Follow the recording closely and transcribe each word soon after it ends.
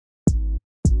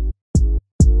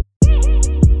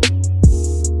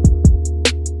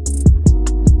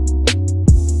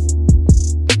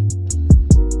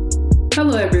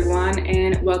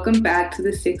welcome back to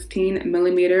the 16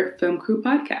 Millimeter Film Crew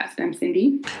podcast. I'm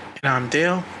Cindy. And I'm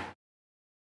Dale.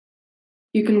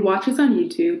 You can watch us on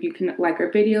YouTube. You can like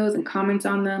our videos and comment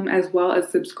on them, as well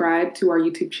as subscribe to our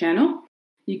YouTube channel.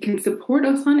 You can support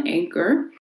us on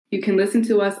Anchor. You can listen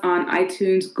to us on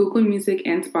iTunes, Google Music,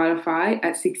 and Spotify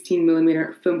at 16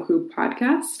 Millimeter Film Crew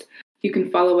Podcast. You can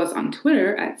follow us on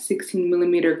Twitter at 16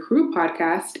 Millimeter Crew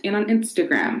Podcast and on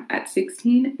Instagram at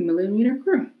 16 Millimeter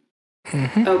Crew.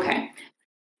 Mm-hmm. Okay.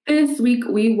 This week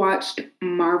we watched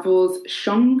Marvel's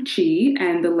Shang-Chi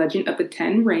and the Legend of the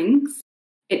Ten Rings.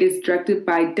 It is directed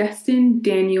by Destin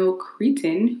Daniel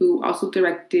Cretton, who also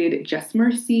directed Just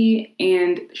Mercy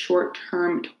and Short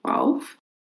Term 12.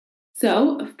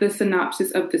 So, the synopsis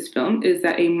of this film is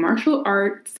that a martial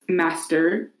arts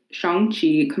master,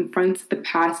 Shang-Chi, confronts the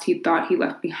past he thought he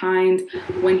left behind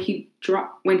when he's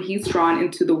drawn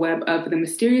into the web of the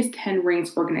mysterious Ten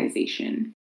Rings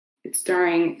organization. It's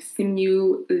starring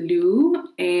Simu Liu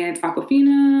and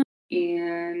Awkwafina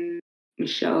and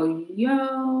Michelle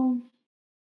Yeoh,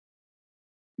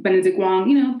 Benedict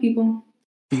Wong, people.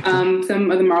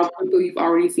 Some of the Marvel people you've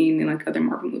already seen in other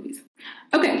Marvel movies.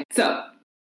 Okay, so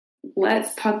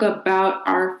let's talk about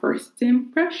our first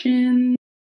impression.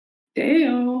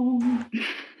 Dale.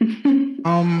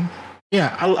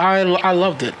 Yeah, I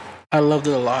loved it. I loved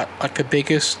it a lot. The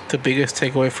biggest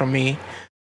takeaway from me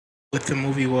with the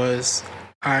movie was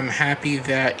I'm happy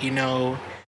that,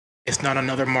 it's not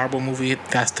another Marvel movie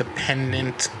that's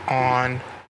dependent on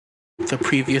the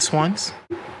previous ones.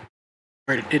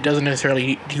 Or it doesn't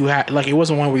necessarily it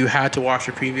wasn't one where you had to watch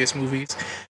the previous movies to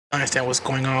understand what's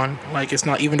going on. It's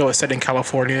not, even though it's set in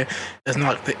California, it's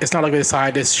not like they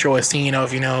decided to show a scene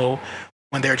of,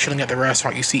 when they're chilling at the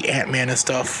restaurant, you see Ant-Man and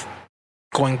stuff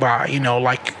going by,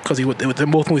 because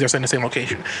both movies are set in the same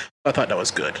location. I thought that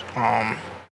was good.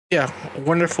 Yeah,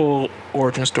 wonderful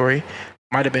origin story.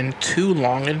 Might have been too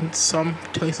long in some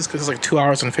places because it's 2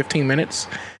 hours and 15 minutes.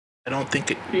 I don't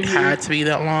think it had to be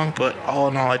that long, but all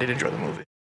in all, I did enjoy the movie.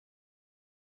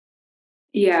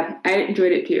 Yeah, I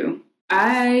enjoyed it too.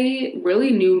 I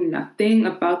really knew nothing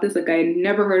about this. I had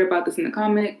never heard about this in the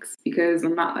comics because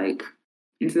I'm not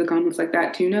into the comics like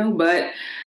that to know, but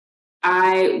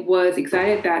I was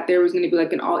excited that there was going to be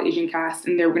an all-Asian cast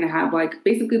and they were going to have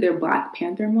basically their Black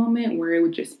Panther moment where it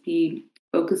would just be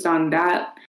focused on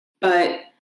that. But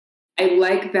I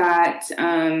like that,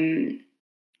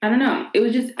 I don't know. It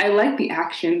was just, I like the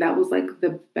action. That was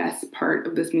the best part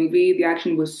of this movie. The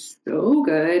action was so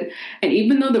good. And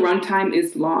even though the runtime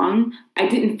is long, I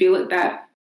didn't feel it that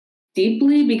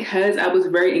deeply because I was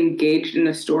very engaged in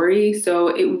the story.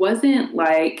 So it wasn't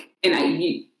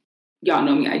y'all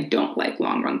know me, I don't like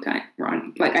long runtime.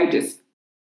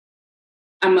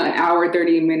 I'm an hour,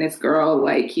 30 minutes girl,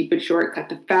 keep it short, cut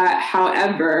the fat.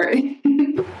 However,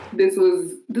 this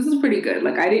was pretty good.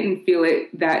 I didn't feel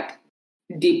it that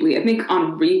deeply. I think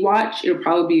on rewatch, it'll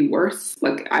probably be worse.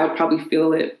 I'll probably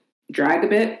feel it drag a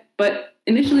bit. But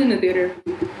initially in the theater,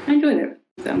 I enjoyed it.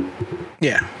 So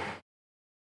yeah.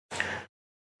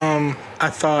 I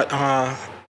thought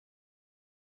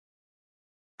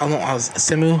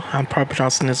Simu, I'm probably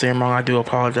pronouncing his name wrong. I do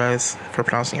apologize for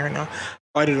pronouncing it right now.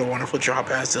 I did a wonderful job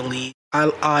as the lead.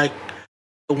 The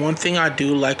one thing I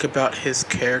do like about his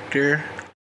character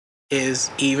is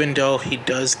even though he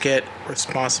does get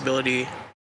responsibility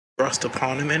thrust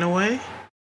upon him in a way,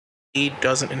 he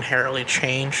doesn't inherently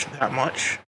change that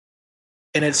much.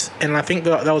 And I think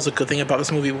that was a good thing about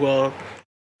this movie. Well,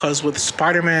 because with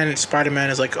Spider-Man is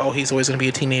he's always going to be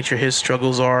a teenager. His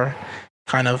struggles are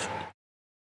kind of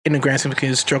in the grand scheme of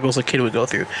his struggles a kid would go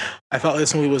through. I felt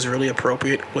this movie was really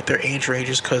appropriate with their age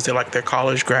ranges because they're they're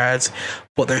college grads,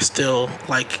 but they're still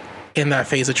in that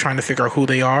phase of trying to figure out who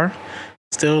they are.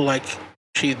 Still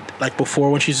she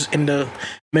before when she's in the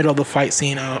middle of the fight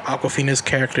scene, Awkwafina's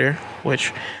character,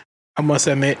 which I must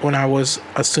admit when I was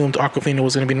assumed Awkwafina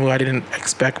was going to be in the movie, I didn't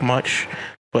expect much,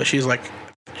 but she's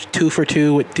 2 for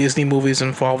 2 with Disney movies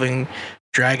involving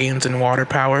dragons and water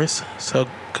powers. So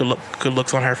good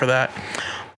looks on her for that.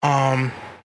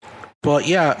 But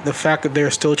yeah, the fact that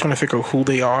they're still trying to figure out who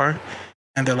they are,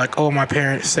 and they're my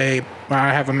parents say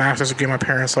I have a master's degree, my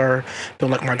parents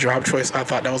don't like my job choice. I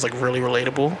thought that was really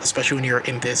relatable, especially when you're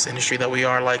in this industry that we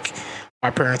are. My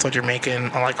parents are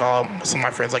Jamaican, some of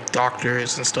my friends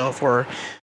doctors and stuff, or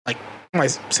my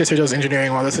sister does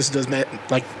engineering, my other sister does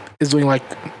is doing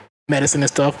medicine and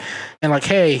stuff, and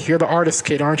hey, you're the artist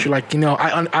kid, aren't you?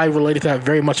 I related to that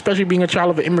very much, especially being a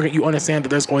child of an immigrant. You understand that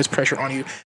there's always pressure on you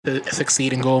to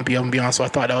succeed and go above and beyond. So I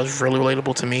thought that was really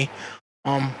relatable to me.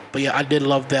 But yeah, I did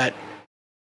love that.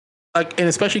 And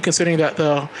especially considering that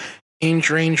age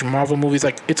range Marvel movies,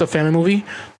 like it's a family movie,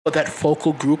 but that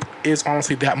focal group is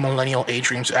honestly that millennial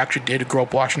age range who actually did grow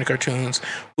up watching the cartoons,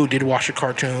 who did watch the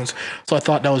cartoons. So I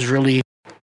thought that was really,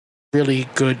 really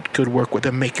good work with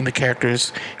them making the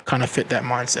characters kind of fit that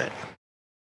mindset.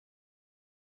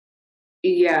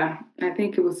 Yeah, I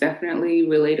think it was definitely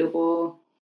relatable.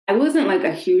 I wasn't like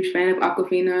a huge fan of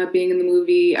Aquafina being in the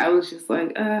movie. I was just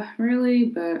like, really?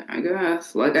 But I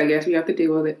guess we have to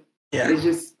deal with it. Yeah. It's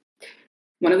just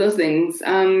one of those things.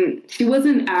 She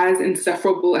wasn't as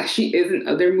insufferable as she is in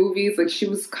other movies. Like she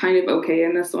was kind of okay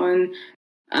in this one.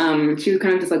 She was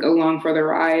kind of just like along for the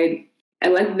ride. I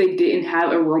like that they didn't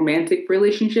have a romantic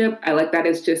relationship. I like that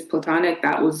it's just platonic.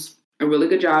 That was a really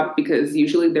good job because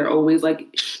usually they're always like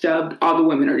shoved. All the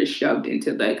women are just shoved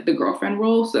into like the girlfriend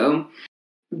role. So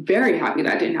very happy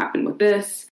that didn't happen with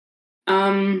this.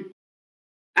 I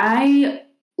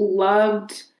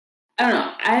loved. I don't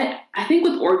know. I think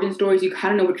with origin stories, you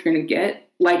kind of know what you're gonna get.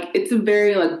 Like it's a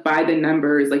very like by the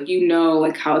numbers. Like you know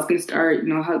like how it's gonna start.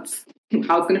 You know how it's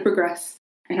gonna progress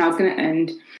and how it's gonna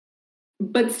end.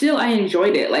 But still, I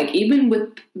enjoyed it. Like even with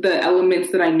the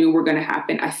elements that I knew were gonna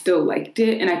happen, I still liked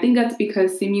it. And I think that's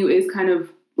because Simu is kind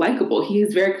of likable. He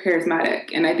is very charismatic,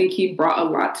 and I think he brought a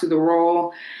lot to the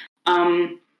role.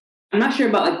 I'm not sure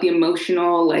about like the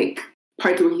emotional like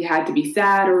parts where he had to be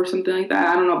sad or something like that.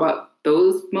 I don't know about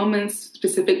those moments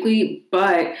specifically,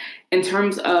 but in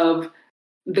terms of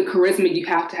the charisma you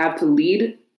have to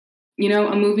lead, you know,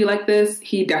 a movie like this,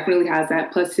 he definitely has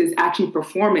that. Plus his action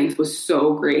performance was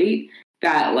so great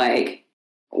that like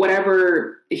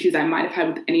whatever issues I might have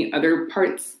had with any other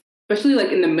parts, especially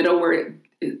like in the middle where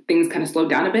things kind of slowed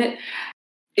down a bit,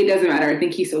 it doesn't matter. I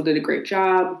think he still did a great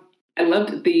job. I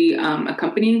loved the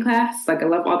accompanying cast. Like I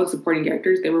love all the supporting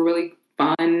characters. They were really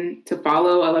fun to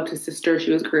follow. I loved his sister.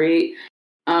 She was great.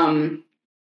 I'm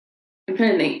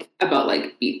trying to think about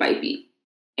like beat by beat.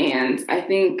 And I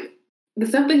think the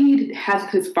stuff that he has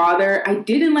with his father, I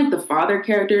didn't like the father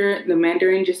character, the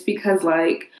Mandarin, just because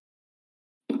like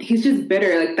he's just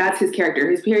bitter. Like that's his character.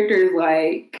 His character is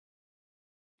like,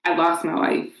 I lost my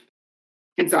wife.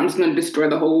 And so I'm just going to destroy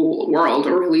the whole world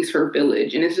or at least her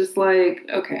village. And it's just like,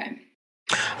 okay.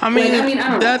 I mean,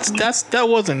 that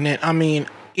wasn't it. I mean,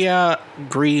 yeah,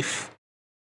 grief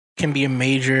can be a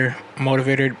major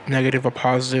motivator, negative or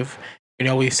positive. You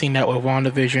know, we've seen that with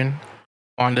WandaVision.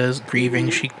 Wanda's grieving;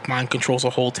 she mind controls a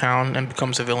whole town and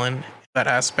becomes a villain. In that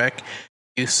aspect,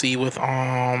 you see with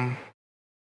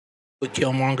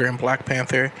Killmonger and Black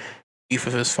Panther, grief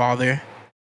of his father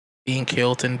being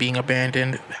killed and being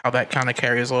abandoned, how that kind of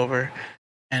carries over.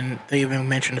 And they even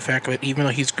mentioned the fact that even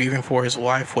though he's grieving for his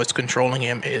wife, what's controlling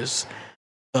him is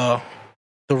the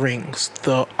rings,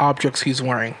 the objects he's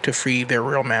wearing to free their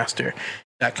real master,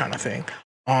 that kind of thing.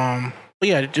 But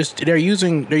yeah, just they're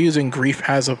using grief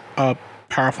as a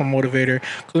powerful motivator.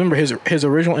 Because remember, his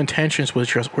original intentions were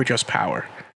just power.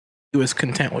 He was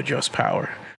content with just power.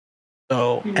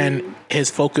 So, and his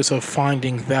focus of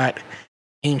finding that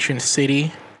ancient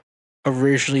city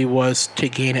originally was to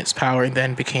gain its power, and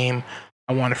then became,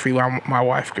 I want to free my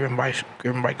wife driven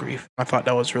by grief. I thought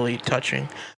that was really touching.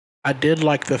 I did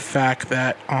like the fact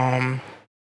that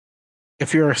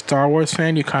if you're a Star Wars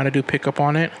fan, you kind of do pick up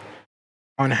on it,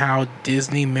 on how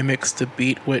Disney mimics the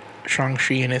beat with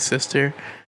Shang-Chi and his sister.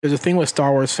 There's a thing with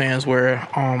Star Wars fans where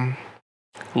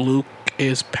Luke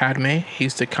is Padme,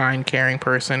 he's the kind, caring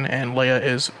person, and Leia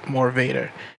is more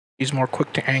Vader. He's more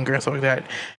quick to anger and stuff like that.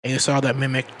 And you saw that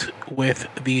mimicked with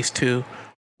these two,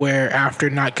 where after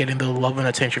not getting the love and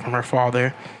attention from her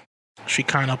father, she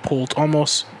kind of pulled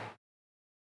almost.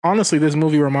 Honestly, this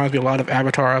movie reminds me a lot of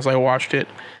Avatar as I watched it.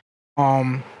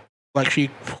 Like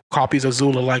she copies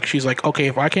Azula. Like she's like, okay,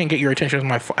 if I can't get your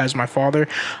attention as my father,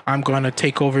 I'm gonna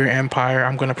take over your empire.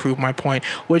 I'm gonna prove my point.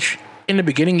 Which in the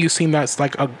beginning you seem that's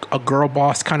like a girl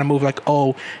boss kind of move. Like,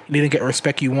 oh, you didn't get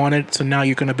respect you wanted, so now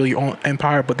you're gonna build your own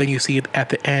empire. But then you see at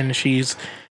the end,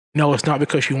 no, it's not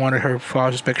because she wanted her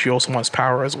father's respect. She also wants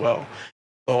power as well.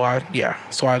 So I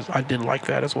did like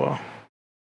that as well.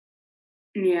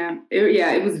 Yeah,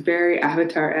 it was very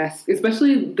Avatar-esque,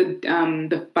 especially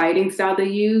the fighting style they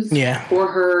used. Yeah.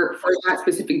 For that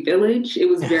specific village, it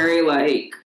was very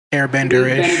like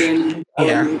Airbender-ish.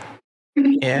 Yeah.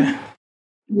 Yeah.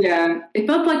 Yeah, it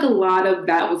felt like a lot of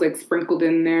that was like sprinkled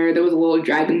in there. There was a little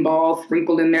Dragon Ball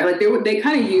sprinkled in there. Like they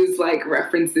kind of used like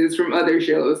references from other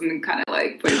shows and kind of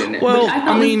like put it in there. Well,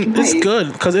 I mean, nice. It's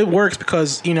good because it works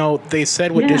because, you know, they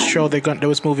said with this show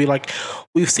this movie, like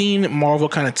we've seen Marvel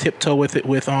kind of tiptoe with it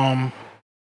with what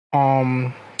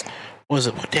was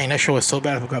it? Dang, that show is so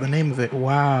bad. I forgot the name of it.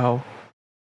 Wow.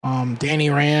 Danny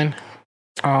Rand,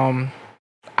 Iron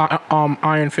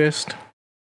Fist.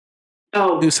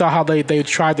 Oh, You saw how they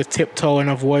tried to tiptoe and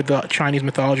avoid the Chinese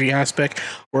mythology aspect,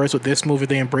 whereas with this movie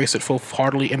they embraced it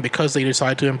full-heartedly. And because they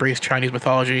decided to embrace Chinese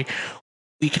mythology,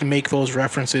 we can make those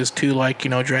references to, like,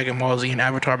 Dragon Ball Z and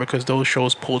Avatar, because those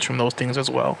shows pulled from those things as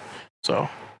well. So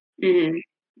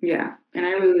yeah, and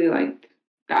I really liked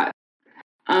that.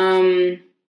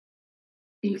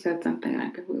 You said something I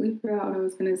completely forgot what I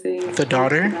was gonna say. the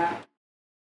daughter.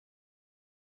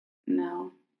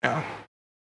 No. Yeah.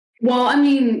 Well, I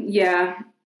mean, yeah.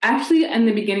 Actually, in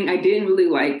the beginning, I didn't really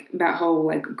like that whole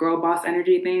like girl boss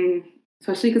energy thing,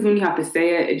 especially because when you have to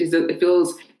say it,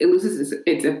 it loses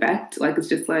its effect. Like it's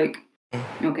just like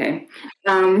okay,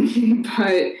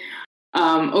 but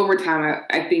over time,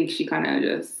 I think she kind of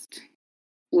just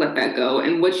let that go.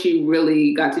 And what she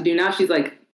really got to do now, she's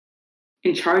like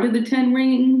in charge of the 10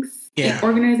 Rings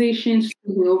organization. She's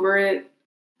taking over it.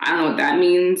 I don't know what that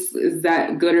means. Is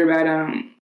that good or bad? I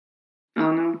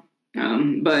don't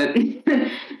know. But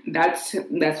that's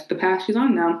the path she's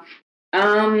on now.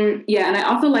 Yeah, and I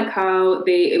also like how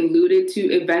they alluded to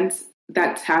events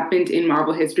that's happened in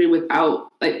Marvel history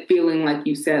without like feeling like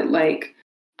you said like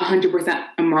 100%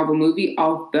 a Marvel movie,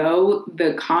 although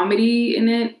the comedy in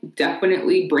it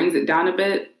definitely brings it down a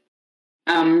bit.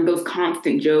 Those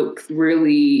constant jokes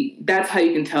really, that's how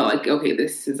you can tell like, okay,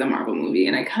 this is a Marvel movie.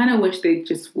 And I kind of wish they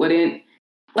just wouldn't,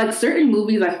 like certain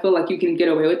movies, I feel like you can get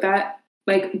away with that.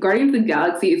 Like Guardians of the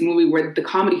Galaxy is a movie where the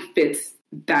comedy fits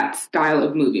that style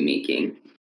of movie making.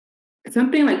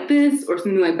 Something like this or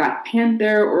something like Black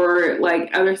Panther or like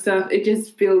other stuff, it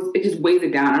just weighs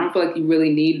it down. I don't feel like you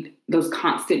really need those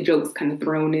constant jokes kind of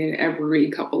thrown in every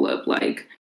couple of like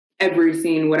every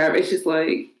scene, whatever. It's just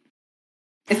like,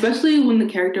 especially when the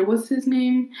character, what's his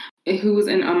name? Who was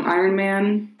in Iron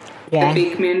Man? Wong. The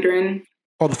fake Mandarin.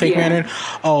 Oh, the fake Mandarin?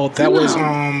 Oh, that was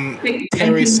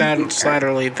Terry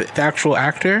Slattery, the actual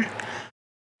actor.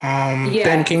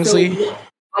 Ben Kingsley. So,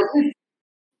 his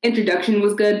introduction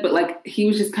was good, but like he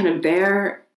was just kind of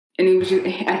there, and he was just,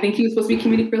 I think he was supposed to be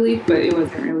comedic relief, but it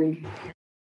wasn't really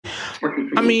working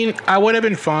for me. I mean, I would have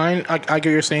been fine. I get what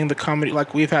you're saying, the comedy,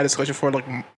 like we've had discussion before, like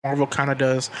Marvel kind of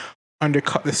does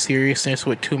undercut the seriousness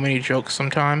with too many jokes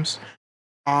sometimes.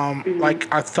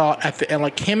 Like I thought at the end,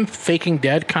 like him faking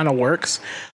dead kind of works,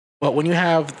 but when you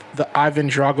have the Ivan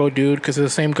Drago dude, because it's the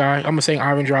same guy, I'm saying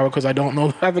Ivan Drago because I don't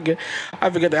know, I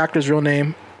forget the actor's real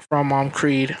name from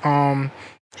Creed.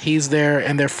 He's there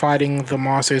and they're fighting the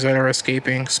monsters that are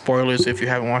escaping. Spoilers if you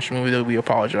haven't watched the movie, we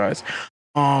apologize.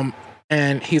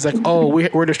 And he's like, "Oh,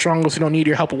 we're the strongest. We don't need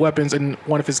your help with weapons." And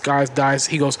one of his guys dies.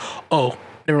 He goes, "Oh,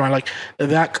 never mind." Like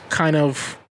that kind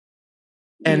of.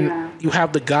 And you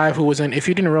have the guy who was in, if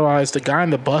you didn't realize, the guy in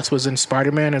the bus was in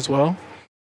Spider-Man as well.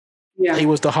 Yeah. He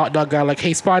was the hot dog guy, like,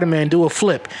 "Hey, Spider-Man, do a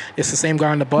flip." It's the same guy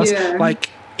on the bus. Yeah.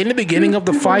 Like, in the beginning of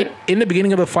the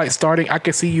fight starting, I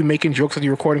could see you making jokes as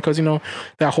you're recording because,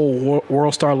 that whole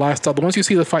world star lifestyle. But once you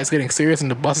see the fight's getting serious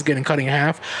and the bus is getting cut in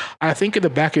half, I think in the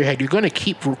back of your head, you're going to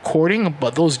keep recording,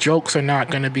 but those jokes are not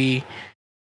going to be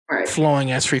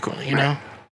flowing as frequently, you know?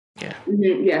 Yeah.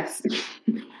 Mm-hmm. Yes.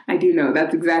 I do know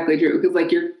that's exactly true because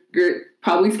like you're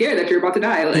probably scared that you're about to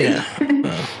die. Like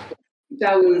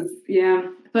that was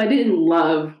So I didn't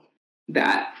love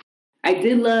that. I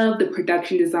did love the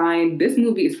production design. This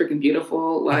movie is freaking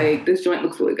beautiful. Like this joint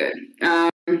looks really good.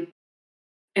 And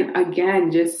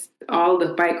again, just all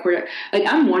the fight choreography. Like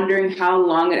I'm wondering how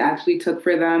long it actually took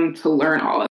for them to learn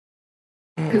all of it.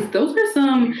 Because those are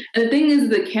some, and the thing is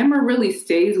the camera really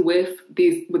stays with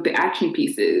the action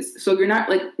pieces. So you're not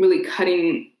like really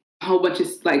cutting a whole bunch of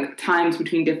like times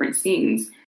between different scenes.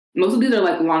 Most of these are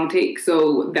like long takes.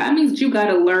 So that means you got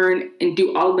to learn and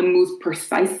do all the moves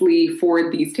precisely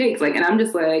for these takes. Like, and I'm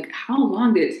just like, how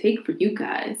long did it take for you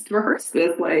guys to rehearse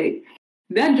this? Like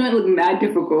that joint looked mad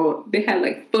difficult. They had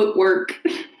like footwork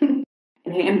and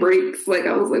handbrakes. Like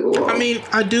I was like, whoa. I mean,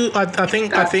 I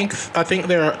think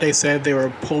they said they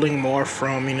were pulling more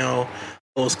from,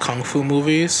 those kung fu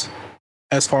movies.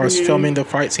 As far as filming the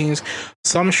fight scenes,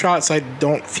 some shots I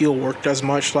don't feel worked as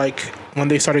much. Like when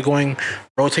they started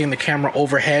rotating the camera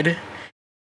overhead,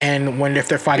 and if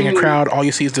they're fighting a crowd, all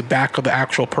you see is the back of the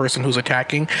actual person who's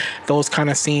attacking. Those kind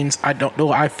of scenes, I don't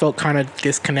know. I felt kind of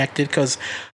disconnected because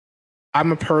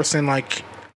I'm a person like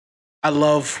I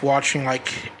love watching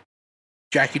like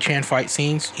Jackie Chan fight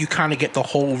scenes. You kind of get the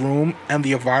whole room and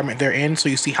the environment they're in, so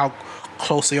you see how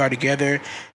close they are together.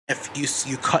 If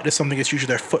you cut to something, it's usually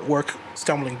their footwork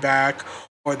stumbling back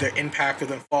or their impact of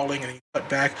them falling and you cut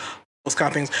back. Those kind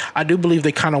of things. I do believe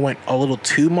they kind of went a little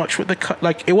too much with the cut.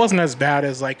 Like it wasn't as bad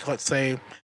as like, let's say,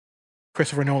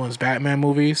 Christopher Nolan's Batman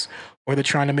movies, where they're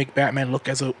trying to make Batman look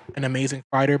as an amazing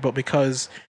fighter, but because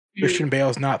Christian Bale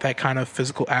is not that kind of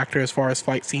physical actor as far as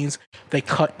fight scenes. They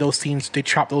cut those scenes, they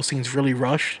chop those scenes really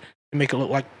rushed to make it look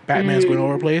like Batman's going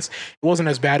over the place. It wasn't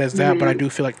as bad as that, but I do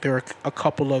feel like there were a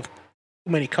couple of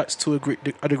too many cuts to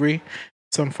a degree.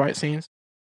 Some fight scenes.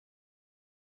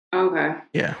 Okay.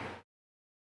 Yeah.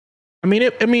 I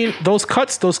mean, those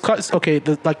cuts. Okay,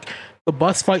 the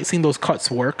bus fight scene. Those cuts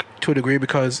work to a degree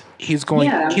because he's going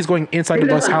inside the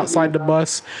bus, outside the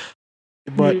bus.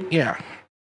 But yeah,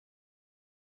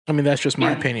 I mean that's just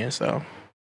my opinion. So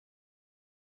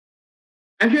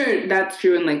I'm sure that's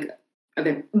true. And like,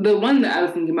 okay, the one that I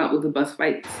was thinking about was the bus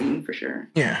fight scene for sure.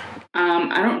 Yeah.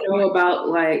 I don't know about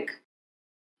like.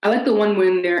 I like the one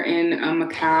when they're in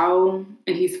Macau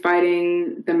and he's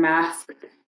fighting the masked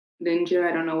ninja.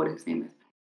 I don't know what his name is.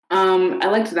 I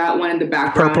liked that one in the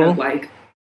background. Purple? Of like,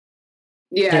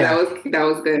 that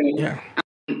was good. Yeah.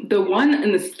 The one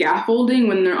in the scaffolding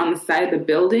when they're on the side of the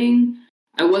building,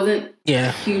 I wasn't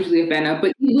hugely a fan of,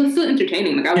 but it was still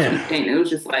entertaining. Like I was entertained. It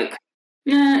was just like,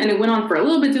 and it went on for a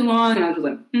little bit too long, and I was just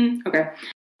like, okay.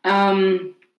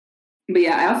 But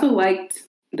yeah, I also liked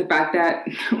the fact that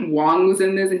Wong was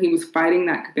in this and he was fighting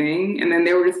that thing, and then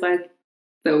they were just like,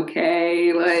 it's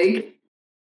okay, like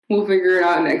we'll figure it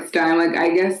out next time. Like I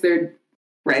guess they're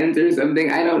friends or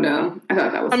something. I don't know. I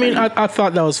thought that was funny. I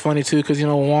thought that was funny too, because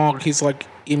Wong, he's like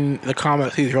in the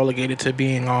comics he's relegated to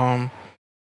being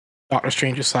Doctor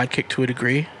Strange's sidekick to a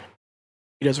degree.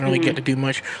 He doesn't really get to do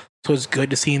much. So it's good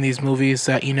to see in these movies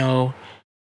that,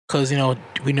 because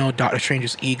we know Doctor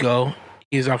Strange's ego.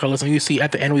 He's like, listen, you see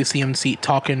at the end we see him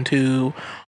talking to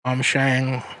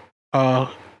Shang, the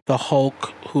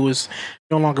Hulk, who is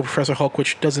no longer Professor Hulk,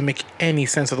 which doesn't make any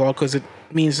sense at all because it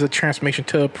means the transformation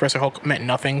to Professor Hulk meant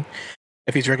nothing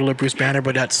if he's regular Bruce Banner,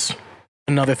 but that's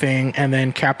another thing. And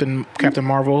then Captain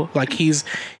Marvel, like he's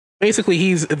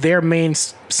their main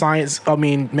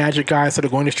magic guy instead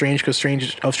of going to Strange because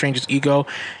Strange's ego,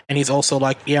 and he's also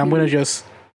like, I'm gonna just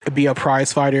be a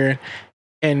prize fighter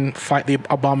and fight the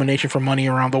Abomination for money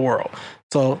around the world.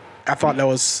 So I thought that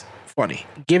was funny.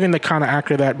 Given the kind of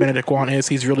actor that Benedict Wong is,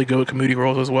 he's really good with comedic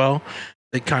roles as well.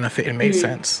 They kind of fit and made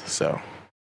sense. So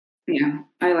yeah,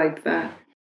 I liked that.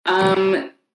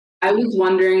 I was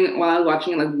wondering while I was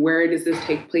watching, like, where does this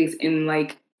take place in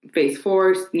like Phase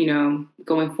 4?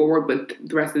 Going forward with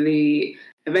the rest of the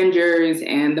Avengers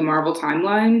and the Marvel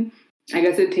timeline. I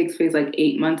guess it takes place like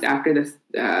 8 months after this,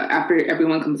 after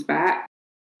everyone comes back.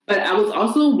 But I was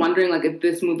also wondering, like, if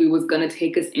this movie was going to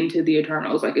take us into the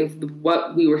Eternals, like, if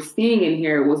what we were seeing in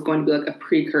here was going to be, like, a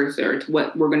precursor to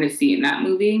what we're going to see in that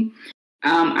movie.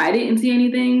 I didn't see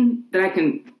anything that I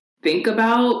can think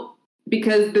about,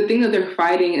 because the thing that they're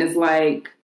fighting is, like,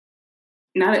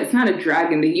 it's not a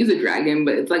dragon. They use a dragon,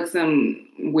 but it's, like, some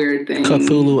weird thing.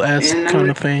 Cthulhu-esque kind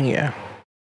of thing, yeah.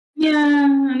 Yeah,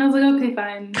 and I was like, okay,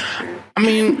 fine. Sure. I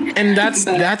mean, and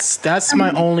that's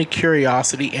my only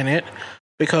curiosity in it.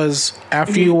 Because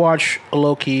after you watch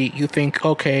Loki, you think,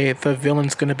 okay, the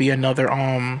villain's gonna be another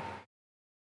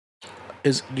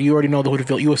you already know who the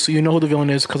villain. You know who the villain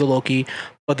is because of Loki,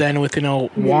 but then with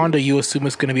Wanda, you assume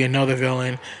it's gonna be another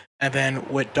villain, and then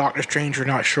with Doctor Strange, we're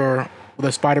not sure. With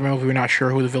the Spider-Man movie, we're not sure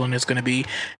who the villain is gonna be,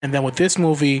 and then with this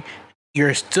movie,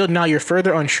 you're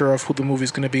further unsure of who the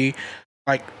movie's gonna be.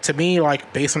 Like, to me,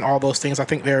 like, based on all those things, I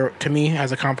think to me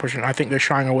as a comic person, I think they're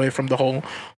shying away from the whole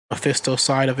Mephisto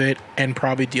side of it and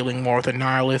probably dealing more with the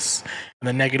nihilists and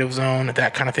the negative zone,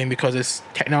 that kind of thing, because it's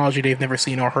technology they've never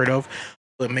seen or heard of.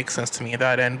 So it makes sense to me at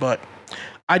that end. But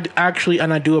I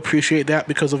do appreciate that,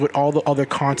 because of all the other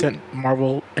content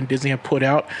Marvel and Disney have put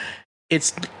out,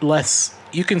 it's less,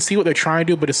 you can see what they're trying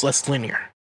to do, but it's less linear.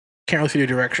 Can't really see the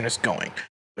direction it's going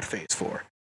with Phase 4.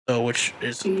 So which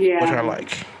I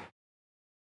like.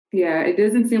 Yeah, it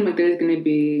doesn't seem like there's going to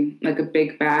be like a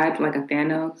big bad, like a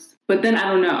Thanos. But then I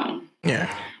don't know.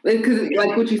 Yeah. Because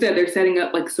like what you said, they're setting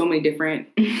up like so many different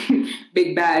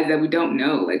big bads that we don't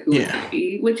know like who it's going to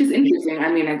be, which is interesting. I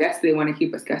mean, I guess they want to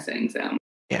keep us guessing. So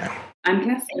yeah, I'm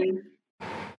guessing.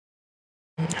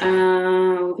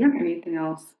 Was there anything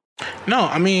else? No,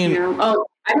 I mean, I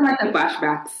don't like the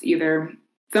flashbacks either.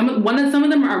 Some of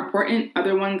them are important.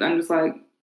 Other ones, I'm just like,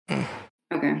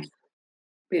 okay.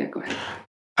 But yeah, go ahead.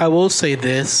 I will say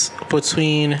this,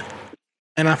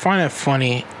 and I find it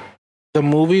funny, the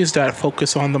movies that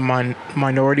focus on the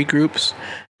minority groups,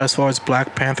 as far as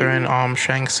Black Panther and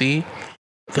Shang-Chi,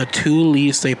 the two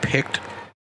leads they picked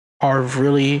are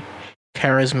really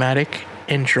charismatic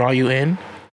and draw you in,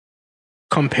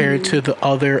 compared to the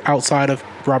other, outside of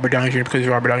Robert Downey Jr., because he's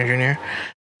Robert Downey Jr.,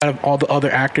 out of all the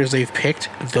other actors they've picked,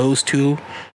 those two,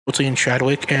 between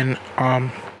Chadwick and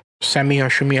Semi or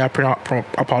Shumi, I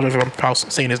apologize if I'm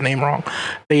saying his name wrong.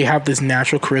 They have this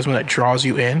natural charisma that draws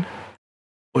you in,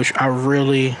 which I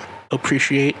really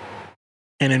appreciate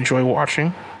and enjoy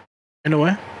watching in a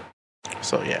way.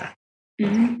 So yeah.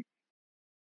 Mm-hmm.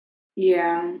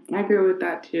 Yeah, I agree with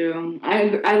that too.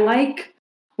 I like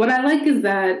what I like is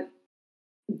that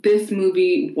this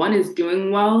movie, one, is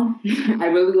doing well. I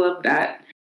really love that.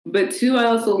 But two, I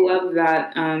also love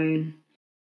that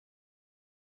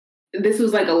this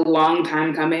was like a long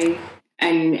time coming.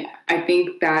 And I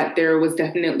think that there was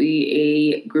definitely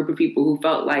a group of people who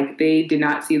felt like they did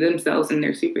not see themselves in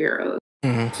their superheroes.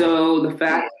 Mm-hmm. So the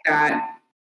fact that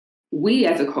we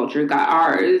as a culture got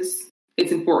ours,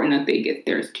 it's important that they get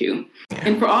theirs too. Yeah.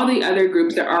 And for all the other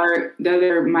groups that are, the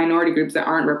other minority groups that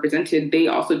aren't represented, they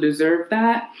also deserve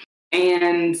that.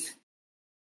 And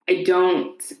I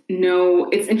don't know,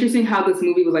 it's interesting how this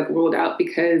movie was like rolled out,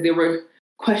 because there were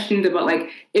questions about like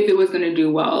if it was going to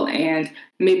do well, and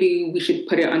maybe we should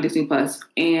put it on Disney Plus,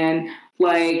 and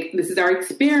like this is our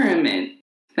experiment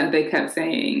that they kept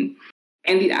saying.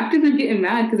 And the actors are getting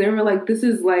mad because they were like, this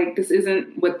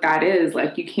isn't what that is.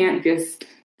 Like, you can't just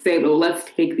say, well, let's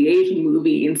take the Asian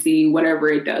movie and see whatever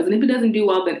it does. And if it doesn't do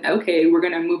well, then okay, we're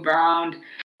going to move around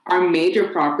our major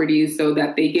properties so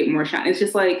that they get more shine. It's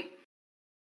just like,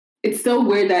 it's so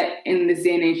weird that in this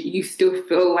day and age, you still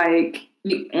feel like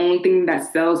the only thing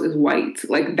that sells is white.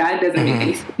 Like, that doesn't make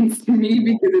any sense to me,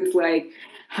 because it's like,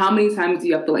 how many times do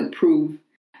you have to like prove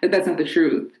that that's not the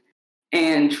truth?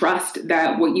 And trust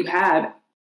that what you have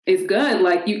is good.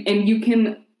 Like, you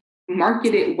can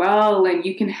market it well, and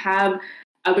you can have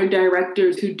other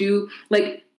directors who do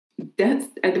like I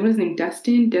think his name,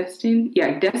 Destin.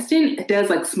 Yeah, Destin does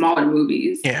like smaller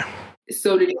movies. Yeah.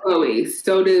 So did Chloe.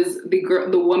 So does the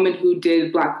woman who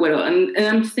did Black Widow. And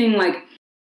I'm just saying, like,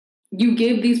 you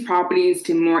give these properties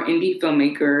to more indie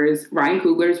filmmakers. Ryan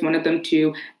Coogler is one of them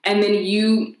too. And then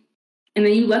you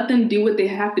let them do what they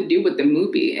have to do with the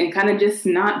movie, and kind of just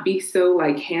not be so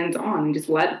like hands-on, and just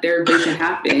let their vision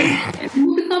happen. And the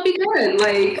movie's gonna be good.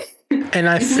 Like, and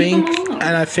I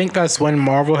think that's when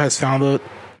Marvel has found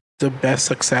the best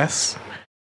success.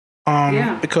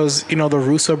 Because, you know, the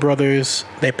Russo brothers,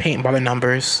 they paint by the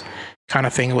numbers kind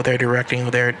of thing with their directing,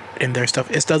 in their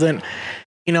stuff. It doesn't,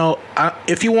 you know,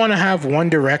 if you want to have one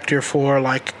director for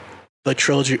like the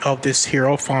trilogy of this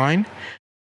hero, fine.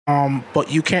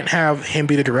 But you can't have him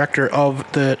be the director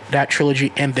of that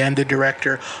trilogy and then the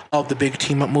director of the big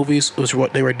team up movies, was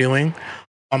what they were doing.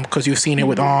 Because you've seen it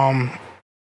with the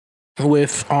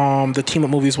team up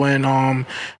movies when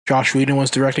Josh Whedon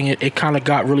was directing it. It kind of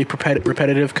got really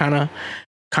repetitive kind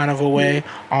of a way.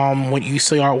 When you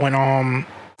saw when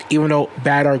even though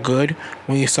bad or good,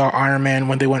 when you saw Iron Man,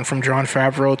 when they went from Jon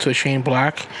Favreau to Shane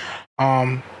Black,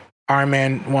 Iron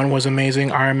Man 1 was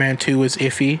amazing. Iron Man 2 was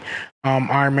iffy.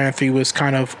 Iron Man 3 was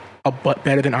kind of but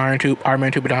better than Iron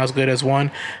Man 2, but not as good as 1,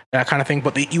 that kind of thing.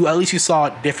 But at least you saw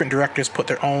different directors put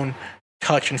their own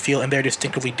touch and feel, and they're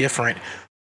distinctly different.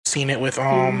 Seen it with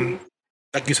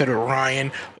like you said, with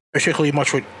Ryan, particularly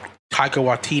much with Taika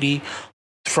Waititi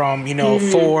from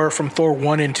Thor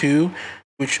 1 and 2,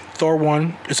 which Thor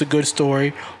 1 is a good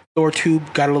story. Thor 2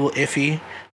 got a little iffy.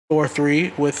 Thor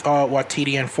 3 with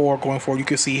Waititi and 4 going forward, you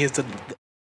can see he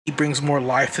brings more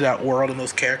life to that world and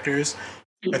those characters.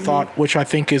 I thought, which I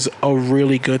think is a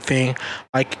really good thing.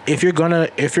 Like, if you're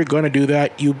gonna do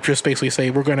that, you just basically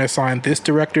say, we're gonna assign this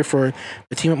director for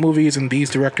the team up movies and these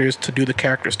directors to do the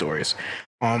character stories,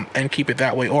 and keep it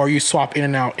that way. Or you swap in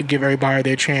and out and give everybody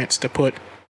their chance to put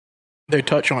their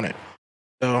touch on it.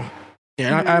 So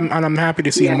yeah, I'm happy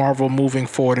to see Marvel moving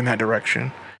forward in that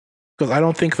direction, because I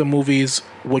don't think the movies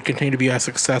would continue to be as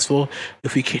successful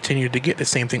if we continue to get the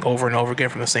same thing over and over again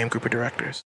from the same group of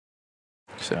directors.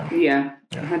 So yeah,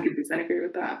 100% agree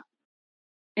with that.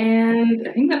 And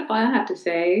I think that's all I have to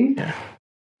say. Yeah.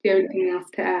 Do you have anything else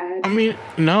to add? I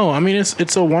mean,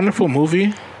 it's a wonderful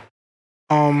movie.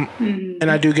 And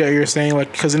I do get what you're saying,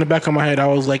 like, because in the back of my head, I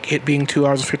was like, it being 2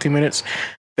 hours and 15 minutes,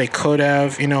 they could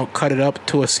have, cut it up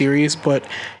to a series, but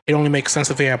it only makes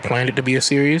sense if they had planned it to be a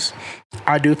series.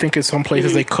 I do think in some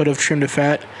places they could have trimmed the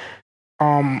fat.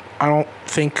 I don't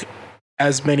think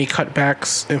as many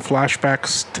cutbacks and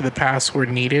flashbacks to the past were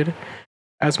needed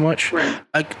as much. Right.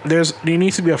 Like, there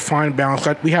needs to be a fine balance.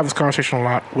 Like, we have this conversation a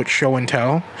lot with show and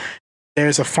tell.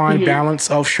 There's a fine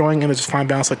balance of showing, and there's a fine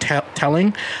balance of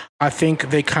telling. I think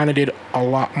they kind of did a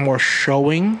lot more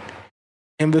showing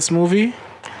in this movie.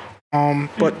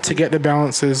 But to get the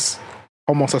balance is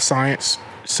almost a science.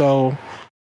 So,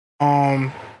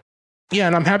 yeah,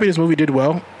 and I'm happy this movie did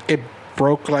well. It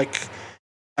broke, like,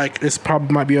 like this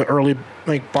probably might be an early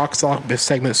like box office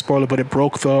segment spoiler, but it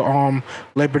broke the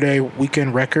Labor Day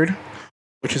weekend record,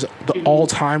 which is the all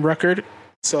time record.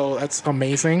 So that's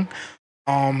amazing.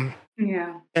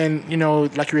 Yeah.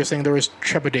 And like you were saying, there was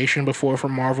trepidation before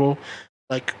from Marvel.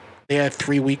 Like they had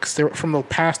 3 weeks. They from the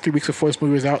past 3 weeks before this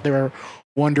movie was out, they were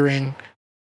wondering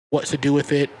what to do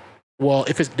with it. Well,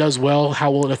 if it does well,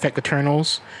 how will it affect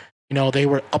Eternals? They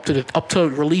were up to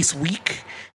release week.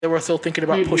 They were still thinking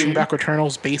about pushing back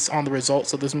Eternals based on the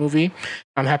results of this movie.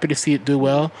 I'm happy to see it do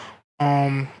well.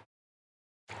 But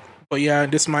yeah,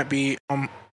 this might be an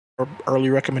early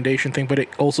recommendation thing, but it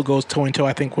also goes toe and toe,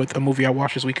 I think, with a movie I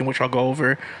watched this weekend, which I'll go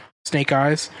over, Snake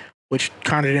Eyes, which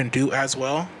kind of didn't do as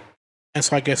well. And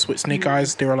so I guess with Snake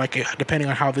Eyes, they were like, depending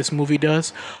on how this movie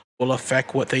does, will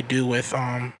affect what they do with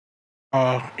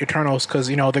Eternals, because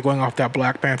they're going off that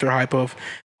Black Panther hype of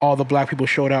all the black people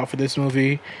showed out for this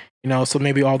movie, so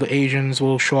maybe all the Asians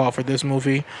will show out for this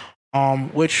movie,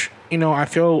 which I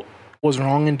feel was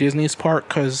wrong in Disney's part,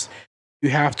 because you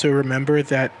have to remember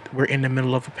that we're in the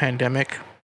middle of a pandemic.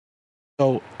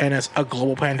 So, and it's a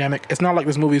global pandemic. It's not like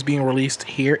this movie is being released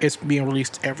here; it's being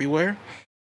released everywhere.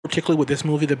 Particularly with this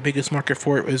movie, the biggest market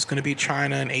for it is going to be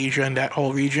China and Asia and that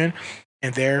whole region,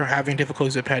 and they're having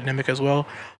difficulties with the pandemic as well.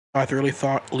 I really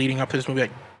thought leading up to this movie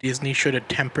that Disney should have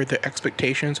tempered their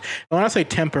expectations. And when I say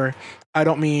temper, I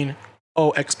don't mean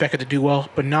expect it to do well,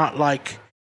 but not like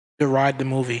deride the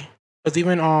movie. Because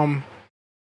even I'm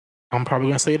probably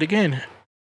gonna say it again.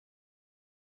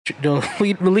 The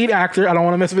lead actor, I don't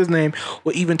want to mess up his name,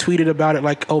 but even tweeted about it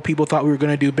like, people thought we were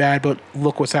gonna do bad, but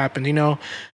look what's happened,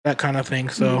 that kind of thing.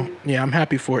 So yeah, I'm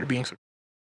happy for it being.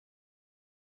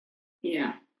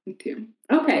 Yeah, me too.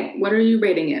 Okay, what are you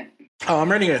rating it?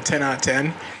 I'm rating it a 10 out of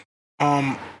 10.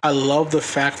 I love the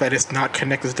fact that it's not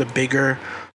connected to the bigger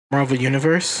Marvel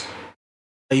universe.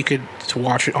 That you could to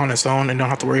watch it on its own and don't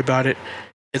have to worry about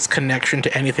its connection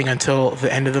to anything until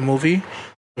the end of the movie,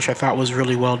 which I thought was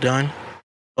really well done.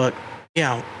 But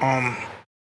yeah,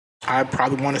 I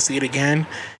probably want to see it again.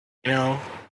 Yeah,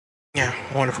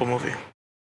 wonderful movie.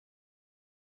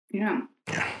 Yeah.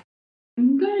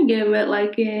 I'm gonna give it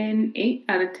like an 8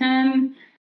 out of 10.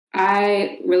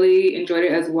 I really enjoyed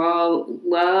it as well.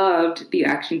 Loved the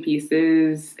action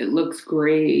pieces. It looks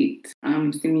great.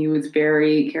 Simu is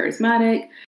very charismatic.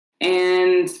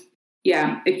 And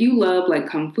yeah, if you love like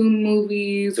Kung Fu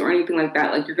movies or anything like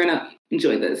that, like you're going to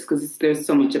enjoy this because there's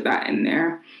so much of that in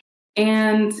there.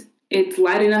 And it's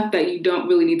light enough that you don't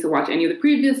really need to watch any of the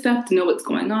previous stuff to know what's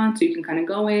going on. So you can kind of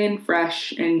go in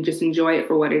fresh and just enjoy it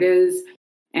for what it is.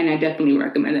 And I definitely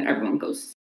recommend that everyone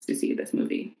goes to see this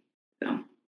movie. So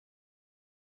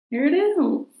here it is.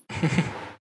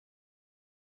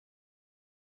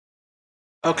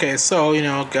 Okay, so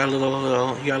got a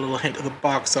little hint of the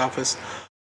box office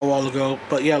a while ago,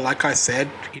 but yeah, like I said,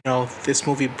 this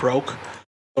movie broke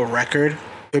the record.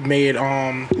 It made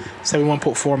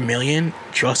 71.4 million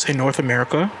just in North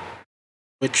America,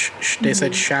 which they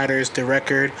said shatters the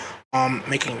record,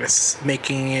 making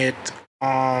it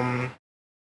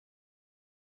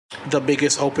the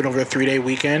biggest open over a 3-day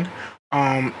weekend.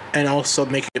 And also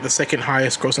making it the second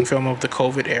highest grossing film of the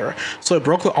COVID era. So it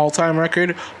broke the all-time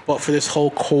record, but for this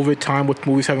whole COVID time with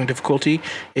movies having difficulty,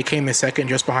 it came in second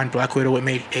just behind Black Widow. It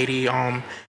made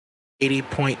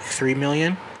 80.3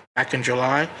 million back in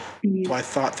July. So I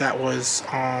thought that was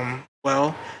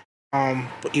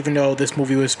but even though this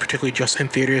movie was particularly just in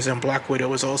theaters and Black Widow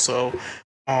was also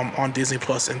on Disney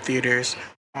Plus in theaters,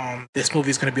 this movie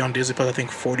is going to be on Disney Plus, I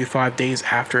think, 45 days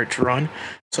after its run.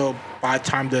 So by the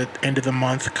time the end of the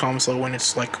month comes, so when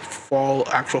it's like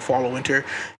actual fall or winter,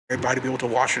 everybody will be able to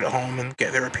watch it at home and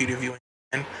get their repeated viewing.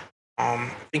 And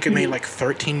I think it made like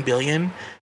 13 billion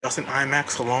just in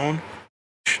IMAX alone.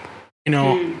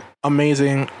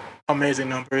 Amazing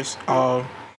numbers.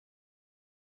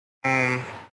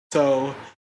 So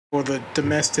for the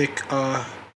domestic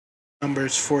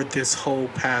numbers for this whole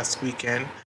past weekend,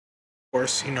 of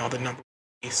course, the number one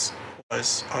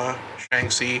was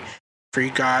Shang-Chi. Free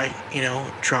Guy,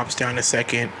 drops down a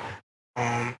second.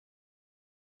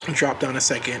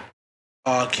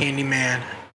 Candyman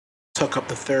took up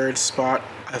the third spot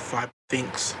at 5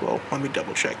 thinks. Well, let me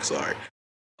double check. Sorry.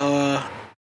 Candyman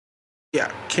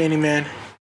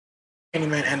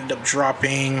ended up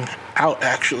dropping out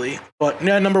actually, but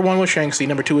yeah, number 1 was Shang-Chi.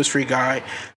 Number 2 was Free Guy.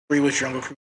 3 was Jungle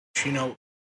Cruise.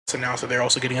 It's announced that they're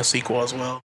also getting a sequel as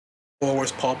well. 4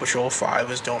 was Paw Patrol.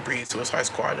 5 is Don't Breathe. Suicide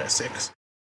Squad at 6.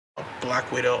 Black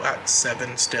Widow at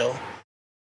 7 still.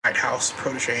 White House,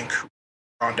 Protege, and Crew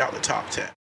round out the top 10.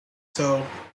 So,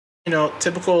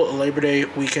 typical Labor Day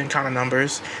weekend kind of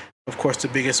numbers. Of course, the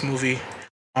biggest movie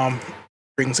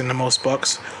brings in the most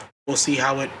bucks. We'll see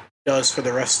how it does for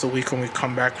the rest of the week when we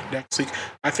come back next week.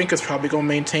 I think it's probably going to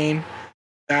maintain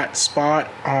that spot.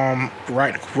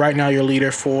 Right now, your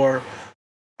leader for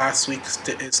last week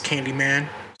is Candyman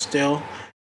still.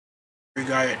 Free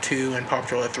Guy at 2 and Paw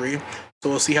Patrol at 3. So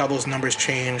we'll see how those numbers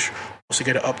change. We'll also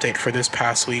get an update for this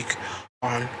past week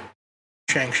on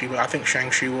Shang-Chi, but I think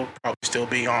Shang-Chi will probably still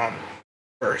be on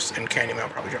first, and Candyman will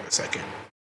probably drop at second.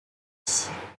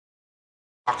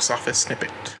 Box office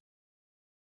snippet.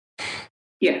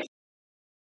 Yes.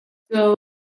 So,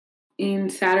 in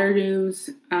sadder news,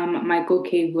 Michael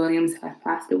K. Williams has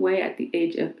passed away at the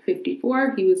age of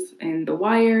 54. He was in The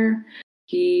Wire.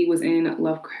 He was in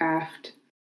Lovecraft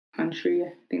Country.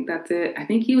 I think that's it. I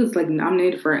think he was like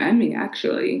nominated for an Emmy,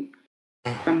 actually,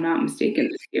 if I'm not mistaken,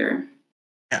 this year.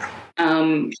 Yeah.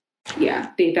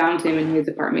 Yeah, they found him in his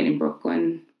apartment in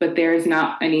Brooklyn, but there's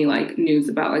not any like news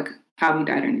about like how he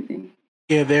died or anything.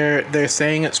 Yeah, they're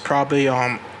saying it's probably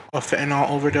a fentanyl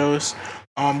overdose,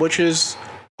 which is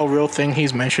a real thing.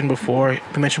 He's mentioned before.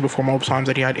 He mentioned before multiple times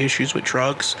that he had issues with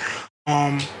drugs.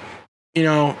 You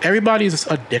know, everybody's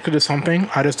addicted to something.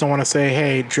 I just don't want to say,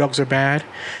 hey, drugs are bad.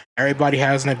 Everybody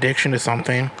has an addiction to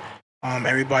something.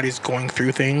 Everybody's going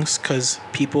through things because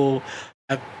people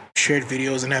have shared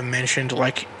videos and have mentioned,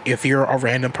 like, if you're a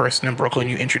random person in Brooklyn,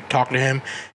 you talk to him,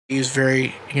 he's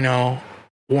very, you know,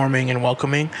 warming and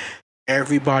welcoming.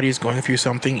 Everybody's going through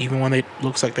something, even when it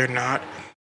looks like they're not.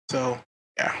 So,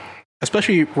 yeah.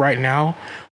 Especially right now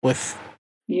with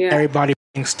everybody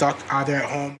being stuck either at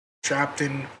home, trapped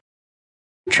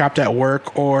at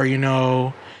work, or, you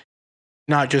know,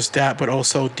 not just that, but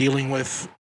also dealing with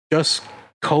just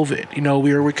COVID. You know,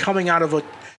 we're coming out of a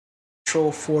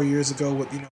control 4 years ago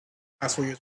with, you know, last 4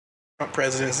 years Trump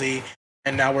presidency,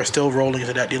 and now we're still rolling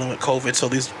into that, dealing with COVID. So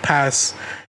these past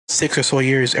 6 or so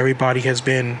years, everybody has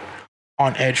been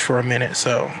on edge for a minute.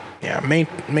 So yeah,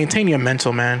 maintain your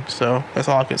mental, man. So that's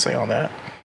all I can say on that.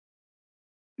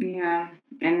 Yeah,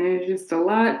 and there's just a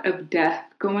lot of death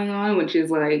going on, which is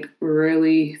like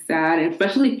really sad, and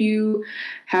especially if you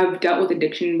have dealt with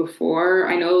addiction before.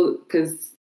 I know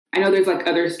there's like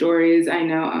other stories. I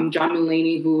know John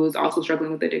Mulaney, who was also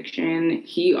struggling with addiction,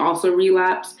 he also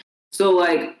relapsed. So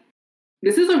like,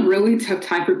 this is a really tough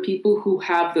time for people who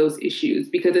have those issues,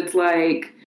 because it's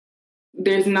like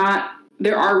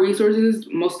there are resources,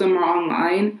 most of them are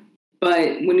online,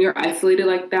 but when you're isolated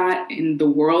like that and the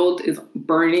world is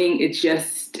burning, it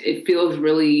feels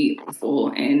really awful.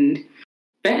 And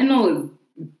fentanyl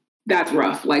that's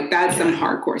rough. Like, that's some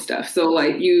hardcore stuff. So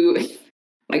like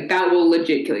that will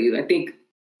legit kill you. I think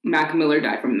Mac Miller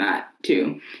died from that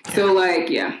too. Yeah. So like,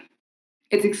 yeah,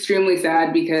 it's extremely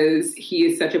sad because he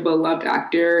is such a beloved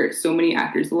actor. So many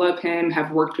actors love him, have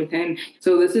worked with him.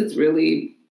 So this is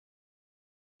really,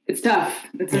 it's tough.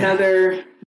 It's another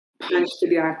punch to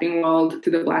the acting world, to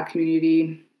the Black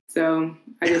community. So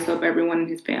I just hope everyone in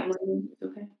his family is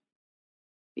okay.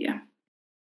 Yeah.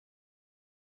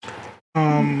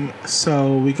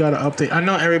 So we got an update. I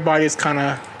know everybody's kind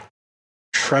of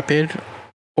trepid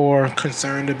or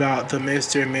concerned about the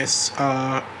Mr. and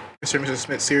Mrs.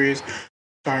 Smith series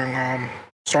starring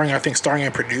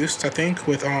and produced, I think,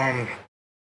 with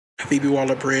Phoebe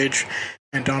Waller-Bridge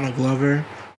and Donald Glover.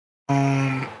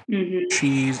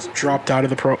 She's dropped out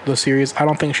of the series. I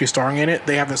don't think she's starring in it.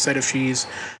 They haven't said if she's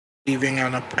leaving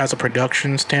as a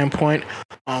production standpoint.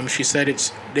 They said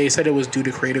it was due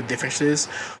to creative differences,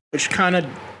 which kind of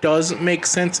does make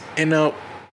sense in a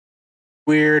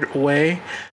weird way,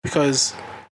 because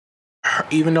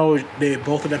even though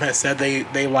both of them have said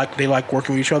they like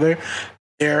working with each other,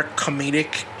 their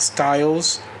comedic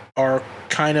styles are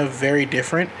kind of very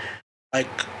different. Like,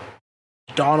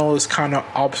 Donald is kind of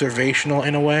observational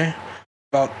in a way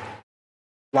about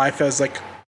life as like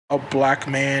a Black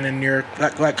man and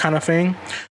that kind of thing.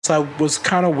 So it was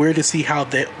kind of weird to see how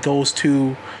those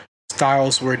two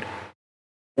styles would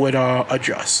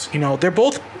adjust. You know, they're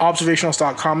both observational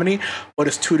style comedy, but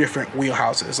it's two different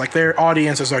wheelhouses. Like, their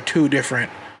audiences are two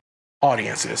different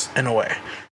audiences in a way.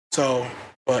 So,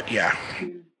 but yeah.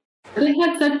 They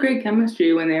had such great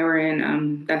chemistry when they were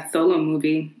in that Solo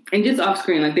movie, and just off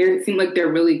screen, like, they seemed like they're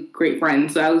really great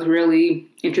friends. So I was really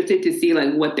interested to see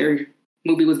like what their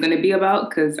movie was going to be about,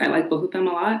 because I like both of them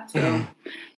a lot. So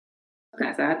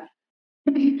kind of sad.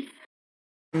 I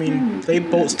mean, they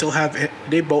both still have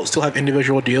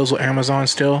individual deals with Amazon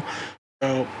still.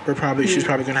 So she's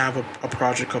probably going to have a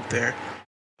project up there.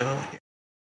 So,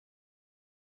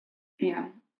 yeah.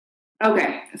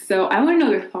 Okay, so I want to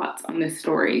know your thoughts on this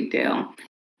story, Dale.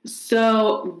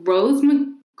 So Rose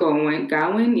McGowan,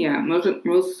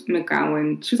 Rose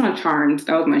McGowan, she was on Charmed.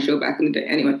 That was my show back in the day.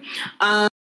 Anyway,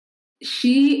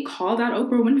 she called out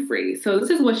Oprah Winfrey. So this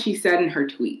is what she said in her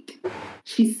tweet.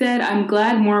 She said, I'm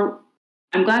glad more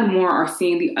are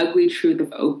seeing the ugly truth of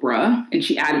Oprah. And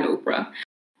she added Oprah.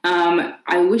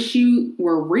 I wish you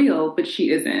were real, but she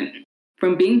isn't.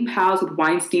 From being pals with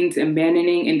Weinstein to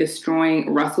abandoning and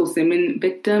destroying Russell Simmons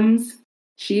victims,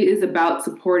 she is about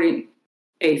supporting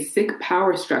a sick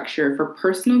power structure for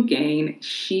personal gain.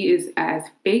 She is as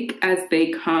fake as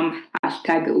they come.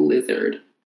 #lizard.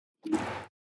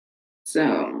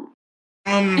 So,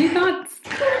 any thoughts?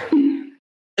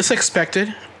 It's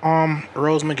expected.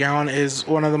 Rose McGowan is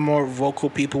one of the more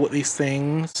vocal people with these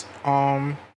things.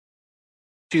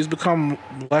 She's become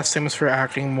less famous for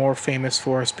acting, more famous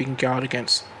for speaking out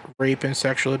against rape and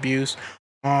sexual abuse.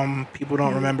 People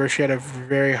don't remember she had a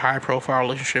very high-profile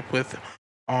relationship with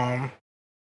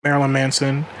Marilyn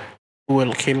Manson, who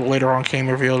later on came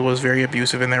revealed was very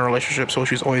abusive in their relationship. So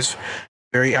she's always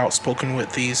very outspoken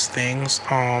with these things.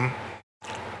 I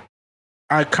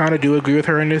kind of do agree with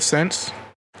her in this sense.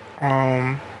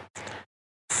 And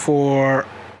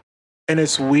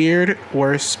it's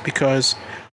worse because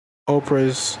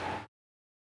Oprah's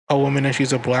a woman and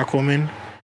she's a black woman,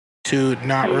 to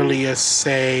not really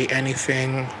say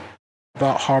anything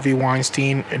about Harvey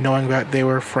Weinstein, knowing that they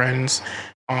were friends,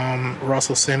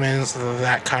 Russell Simmons,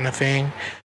 that kind of thing,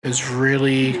 is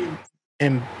really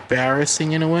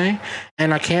embarrassing in a way.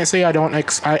 And I can't say I don't.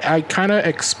 I kind of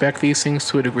expect these things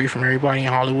to a degree from everybody in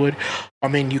Hollywood. I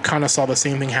mean, you kind of saw the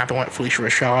same thing happen with Felicia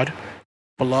Rashad,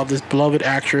 beloved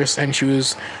actress, and she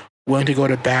was willing to go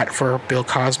to bat for Bill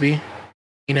Cosby.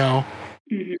 You know,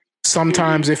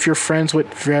 sometimes if you're friends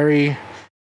with very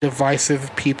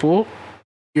divisive people,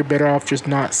 you're better off just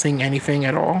not saying anything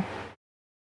at all.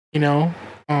 You know,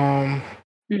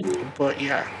 but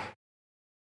yeah.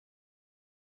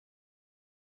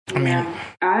 I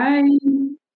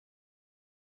mean,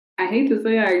 I hate to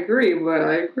say I agree, but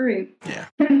I agree. Yeah.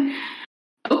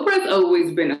 Oprah's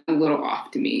always been a little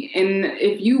off to me. And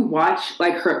if you watch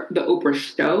like the Oprah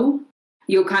show,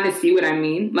 you'll kind of see what I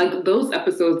mean. Like those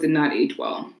episodes did not age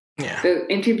well. Yeah. The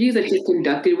interviews that she's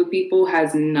conducted with people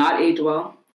has not aged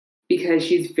well because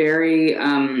she's very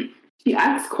she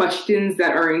asks questions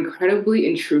that are incredibly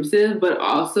intrusive, but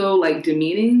also like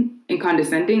demeaning and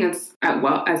condescending as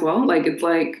well. Like it's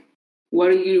like, what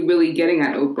are you really getting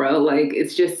at, Oprah? Like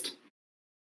it's just,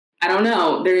 I don't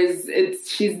know.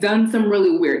 She's done some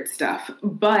really weird stuff.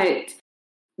 But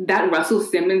that Russell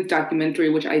Simmons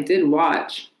documentary, which I did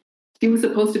watch, she was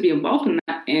supposed to be involved in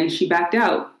that, and she backed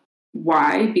out.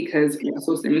 Why? Because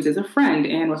Russell Simmons is a friend,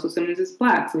 and Russell Simmons is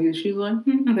black, so she was like,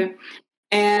 okay.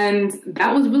 And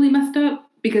that was really messed up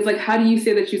because, like, how do you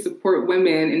say that you support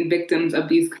women and victims of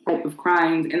these type of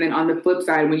crimes, and then on the flip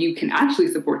side, when you can actually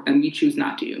support them, you choose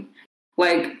not to?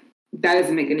 Like, that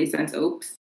doesn't make any sense.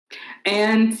 Oops.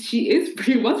 And she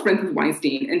was friends with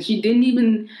Weinstein, and she didn't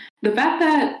even, the fact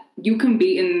that you can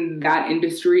be in that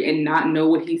industry and not know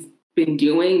what he's been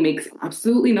doing makes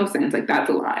absolutely no sense. Like, that's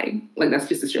a lie. Like, that's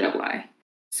just a straight up lie.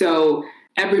 So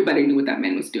everybody knew what that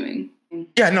man was doing.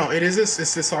 Yeah, no, it's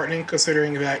disheartening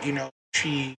considering that,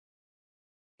 she,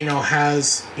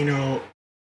 has,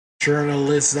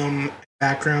 journalism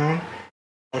background.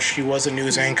 She was a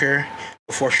news anchor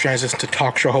before she transitioned to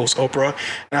talk show host Oprah.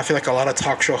 And I feel like a lot of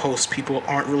talk show hosts, people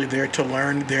aren't really there to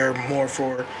learn. They're more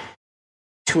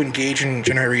to engage and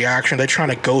generate reaction. They're trying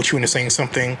to goad you into saying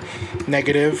something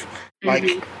negative. Like,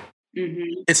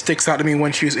 it sticks out to me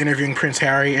when she was interviewing Prince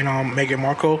Harry and Meghan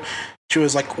Markle. She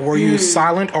was like, were you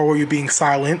silent or were you being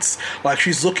silenced? Like,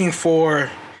 she's looking for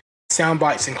sound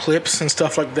bites and clips and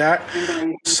stuff like that.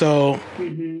 So,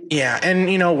 yeah. And,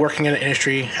 working in an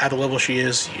industry at the level she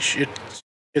is,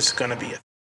 it's going to be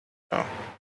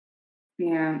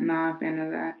Yeah, not a fan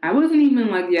of that. I wasn't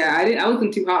even like, I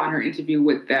wasn't too hot on her interview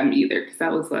with them either, because I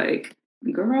was like,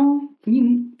 girl, can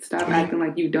you stop acting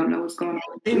like you don't know what's going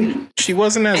on? She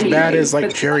wasn't as bad as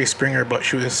like Jerry Springer, but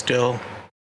she was still,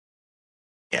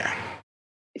 yeah.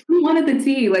 She wanted the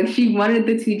tea. Like, she wanted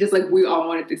the tea just like we all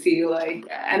wanted the tea. Like,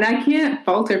 and I can't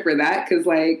fault her for that because,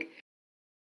 like,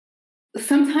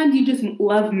 sometimes you just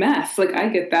love mess. Like, I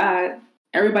get that.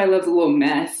 Everybody loves a little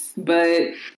mess. But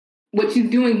what she's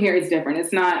doing here is different.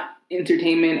 It's not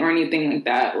entertainment or anything like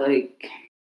that. Like,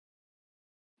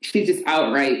 she's just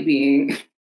outright being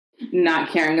not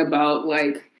caring about,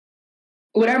 like,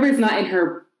 whatever is not in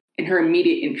her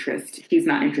immediate interest, she's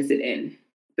not interested in.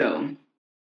 So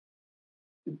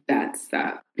that's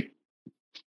that.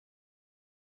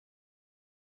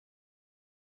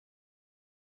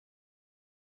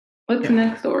 What's the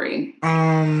next story?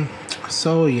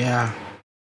 So yeah,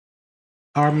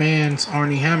 our man's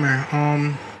Armie Hammer.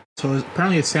 So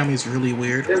apparently his family is really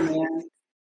weird.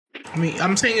 I mean,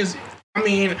 I'm saying is, I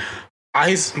mean,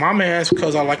 he's my man is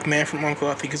because I like Man from Uncle.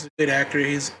 I think he's a good actor.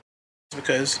 He's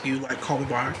because you like Call Me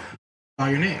by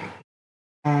Your Name.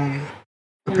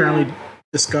 Apparently,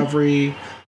 Discovery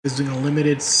is doing a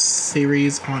limited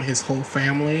series on his whole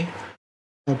family,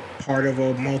 a part of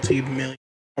a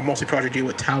multi-project deal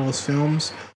with Talos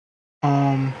Films.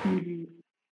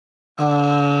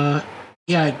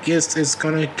 Yeah, I guess it's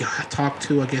gonna talk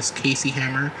to Casey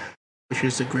Hammer, which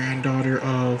is the granddaughter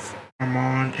of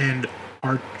Armand and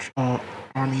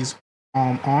Army's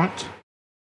aunt,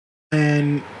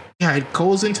 and yeah, it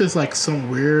goes into like some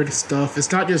weird stuff.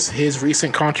 It's not just his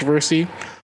recent controversy.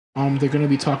 They're gonna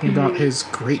be talking about his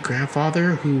great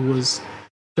grandfather who was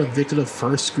convicted of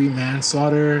first-degree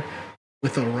manslaughter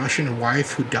with a Russian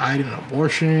wife who died in an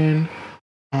abortion.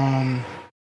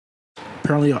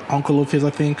 Apparently, an uncle of his,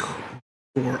 I think,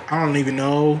 or I don't even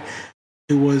know,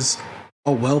 who was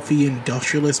a wealthy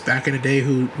industrialist back in the day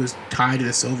who was tied to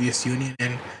the Soviet Union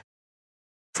and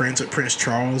friends with Prince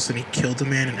Charles, and he killed the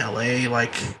man in LA.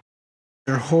 Like,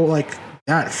 their whole, like,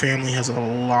 that family has a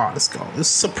lot of skull. It's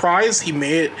surprised he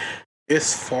made it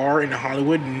this far into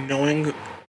Hollywood knowing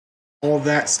all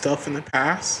that stuff in the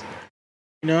past.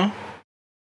 You know?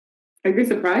 Are you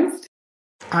surprised?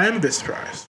 I am a bit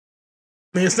surprised.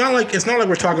 I mean, it's not like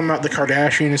we're talking about the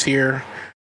Kardashians here,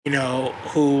 you know,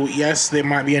 who, yes, they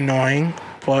might be annoying,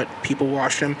 but people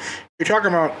watch them. You're talking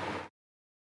about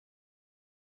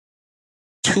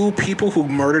two people who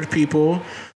murdered people.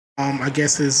 I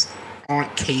guess his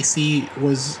aunt Casey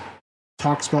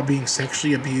talks about being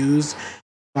sexually abused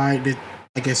by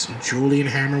Julian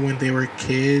Hammer when they were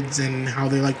kids, and how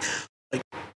they like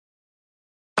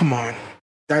come on,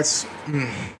 that's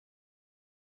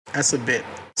a bit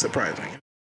surprising.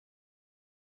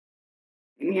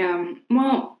 Yeah,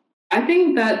 well, I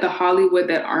think that the Hollywood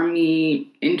that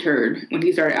Army entered when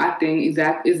he started acting is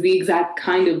the exact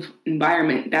kind of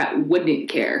environment that wouldn't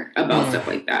care about stuff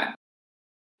like that.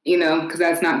 You know, because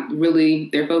that's not really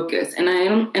their focus. And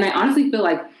I honestly feel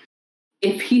like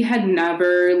if he had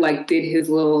never like did his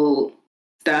little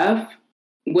stuff,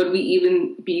 would we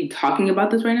even be talking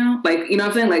about this right now? Like, you know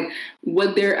what I'm saying? Like,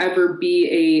 would there ever be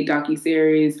a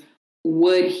docuseries?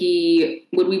 Would we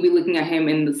be looking at him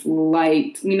in this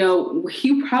light? You know,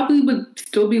 he probably would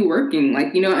still be working.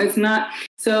 Like, you know, it's not.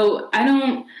 So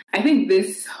I think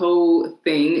this whole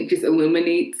thing just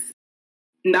illuminates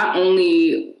not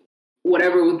only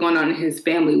whatever was going on in his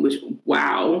family, which,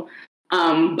 wow,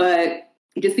 but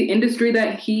just the industry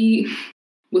that he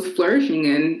was flourishing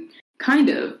in, kind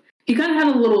of. He kind of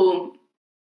had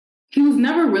he was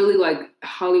never really like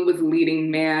Hollywood's leading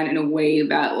man in a way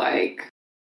that, like,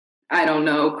 I don't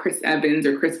know, Chris Evans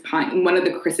or Chris Pine, one of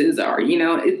the Chris's are, you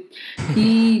know.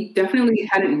 He definitely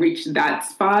hadn't reached that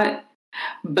spot,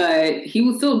 but he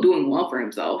was still doing well for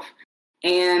himself.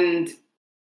 And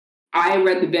I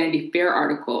read the Vanity Fair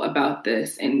article about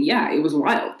this, and yeah, it was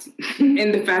wild.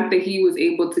 And the fact that he was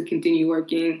able to continue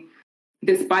working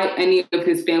despite any of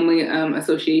his family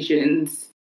associations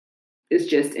is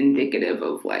just indicative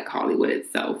of like Hollywood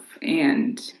itself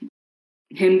and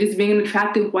him just being an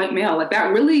attractive white male. Like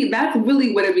that's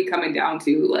really what it be coming down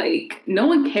to. Like, no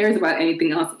one cares about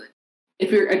anything else.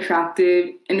 If you're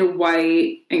attractive and you're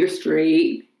white and you're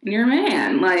straight and you're a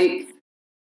man, like,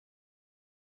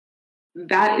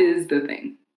 that is the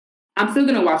thing. I'm still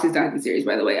gonna watch this docuseries,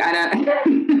 by the way. I'm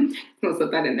gonna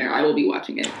slip that in there. I will be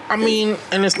watching it. I mean,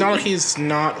 and it's not like he's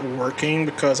not working,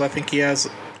 because I think he has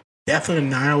Death in the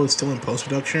Nile is still in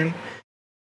post-production. I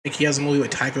think he has a movie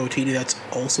with Taika Waititi that's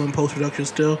also in post-production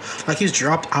still. Like, he's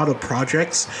dropped out of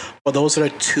projects, but those are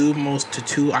the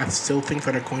two I still think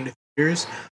that are going to theaters.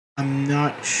 I'm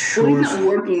not sure. Well, he's not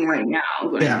working right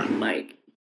now. Yeah. I mean, like,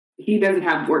 he doesn't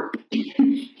have work.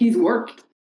 He's worked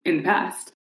in the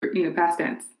past, you know, past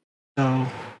tense. So,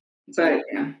 but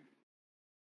yeah.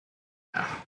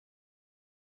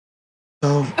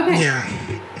 So, okay.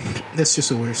 Yeah, that's just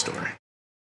a weird story.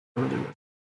 Really weird.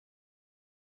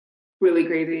 Really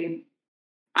crazy.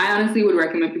 I honestly would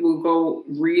recommend people go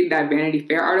read that Vanity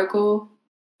Fair article,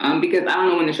 because I don't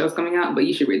know when the show's coming out, but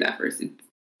you should read that first. It's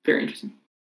very interesting.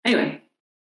 Anyway,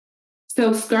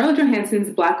 so Scarlett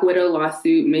Johansson's Black Widow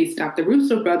lawsuit may stop the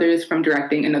Russo brothers from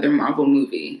directing another Marvel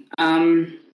movie.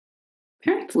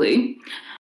 Apparently,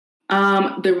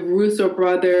 the Russo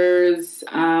brothers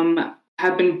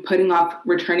have been putting off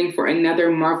returning for another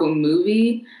Marvel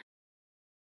movie.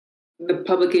 The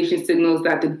publication signals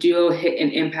that the duo hit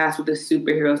an impasse with the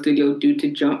superhero studio due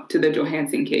to the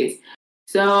Johansson case.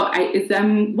 So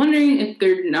I'm wondering if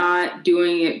they're not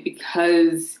doing it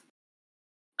because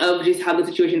of just how the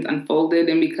situation's unfolded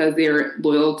and because they're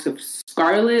loyal to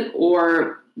Scarlett,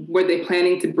 or were they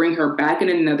planning to bring her back in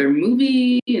another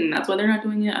movie, and that's why they're not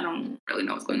doing it? I don't really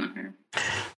know what's going on here.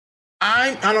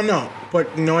 I don't know,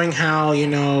 but knowing how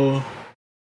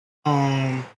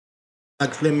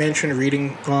like they mentioned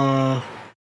reading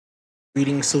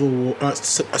Civil War, A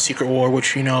Secret War,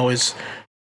 which is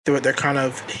they're kind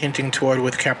of hinting toward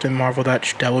with Captain Marvel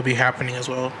that would be happening as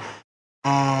well.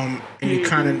 And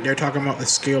they're talking about the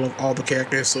scale of all the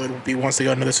characters, so it would be once they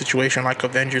got another situation like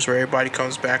Avengers where everybody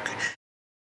comes back.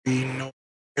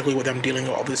 Particularly with them dealing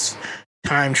with all this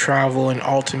time travel and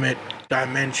ultimate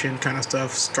dimension kind of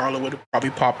stuff, Scarlet would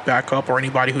probably pop back up, or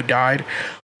anybody who died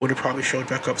would have probably showed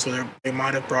back up. So they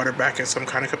might have brought her back in some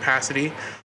kind of capacity.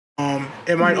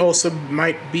 It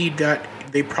might be that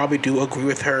they probably do agree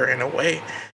with her in a way,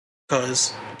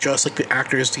 because just like the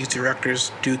actors, these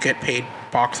directors do get paid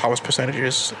box office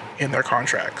percentages in their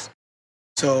contracts.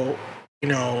 So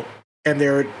and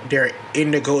they're in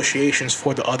negotiations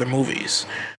for the other movies.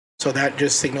 So that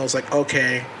just signals like,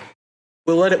 okay,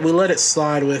 we'll let it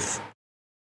slide with.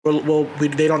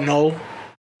 They don't know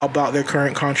about their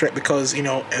current contract because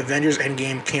Avengers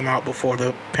Endgame came out before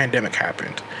the pandemic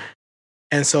happened,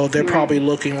 and so they're probably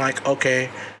looking like, okay,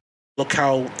 look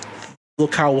how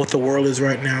what the world is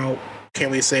right now. Can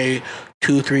we say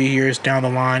 2-3 years down the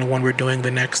line when we're doing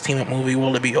the next team up movie,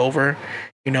 will it be over?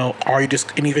 Are you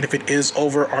just, and even if it is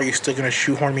over, are you still going to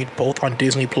shoehorn me both on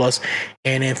Disney Plus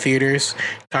and in theaters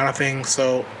kind of thing?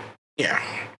 So, yeah.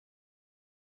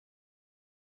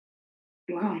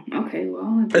 Wow. Okay.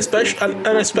 Well,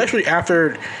 especially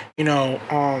after,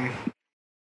 Emma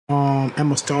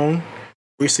Stone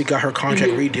recently got her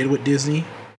contract redid with Disney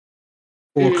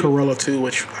for Cruella 2,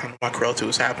 which I don't know why Cruella 2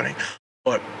 is happening.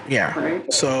 But, yeah.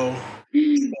 Right. So...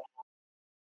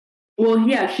 Well,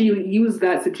 yeah, she used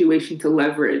that situation to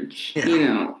leverage,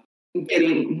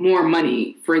 getting more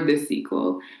money for this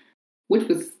sequel, which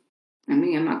was, I'm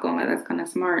not going to lie, that's kind of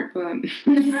smart, but... I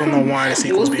don't know why the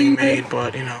sequel's being made,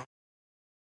 but,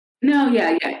 No,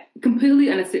 yeah, completely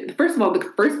unnecessary. First of all, the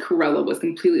first Cruella was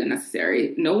completely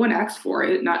unnecessary. No one asked for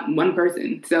it, not one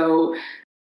person. So,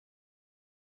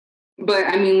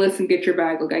 but, listen, get your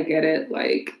bag, I get it,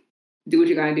 do what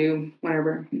you gotta do,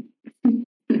 whatever.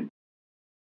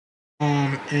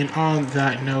 And on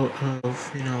that note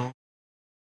of,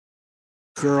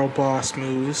 girl boss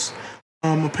moves,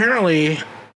 apparently,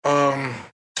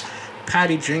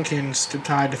 Patty Jenkins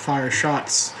decided to fire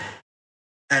shots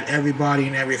at everybody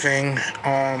and everything,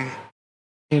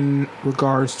 in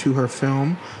regards to her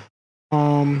film.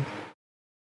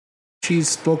 She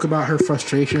spoke about her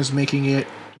frustrations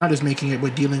not just making it,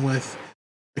 but dealing with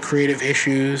the creative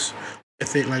issues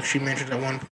with it. Like she mentioned at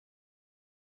one point,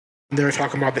 they were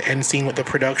talking about the end scene with the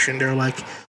production. They're like,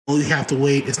 "Oh, you have to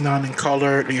wait. It's not in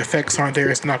color. The effects aren't there.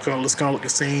 It's gonna look the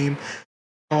same."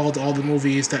 All the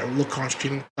movies that look on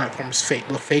streaming platforms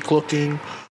fake looking.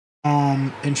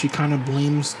 And she kind of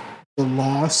blames the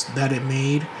loss that it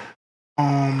made.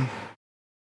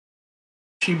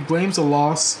 She blames the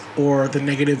loss or the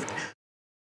negative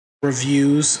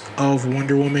reviews of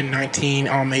Wonder Woman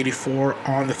 1984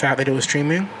 on the fact that it was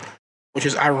streaming, which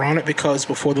is ironic because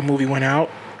before the movie went out,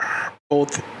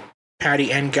 both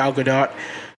Patty and Gal Gadot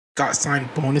got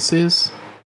signed bonuses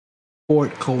for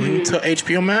it going to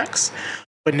HBO Max.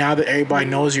 But now that everybody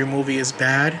knows your movie is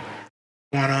bad,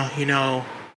 you wanna,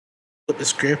 flip the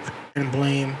script and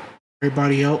blame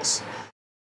everybody else.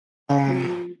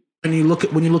 When you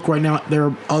look right now, there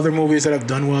are other movies that have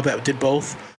done well that did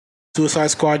both. Suicide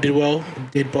Squad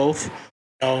did both.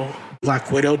 Black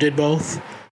Widow did both.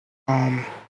 I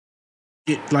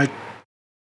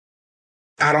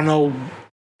don't know,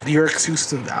 your excuse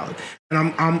is invalid.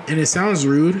 And and it sounds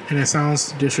rude and it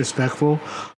sounds disrespectful,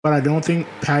 but I don't think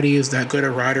Patty is that good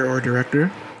a writer or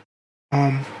director.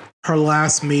 Her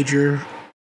last major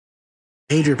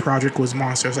project was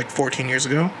Monsters, 14 years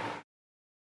ago.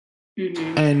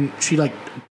 And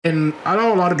and I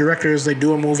know a lot of directors, they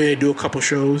do a movie, they do a couple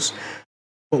shows,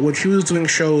 but when she was doing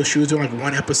shows, she was doing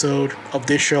one episode of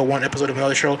this show, one episode of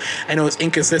another show, and it was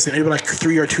inconsistent. It'd be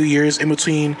 3 or 2 years in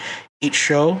between each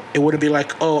show. It wouldn't be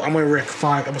oh, I'm going to direct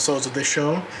 5 episodes of this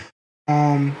show.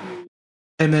 And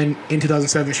then in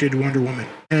 2007, she did Wonder Woman,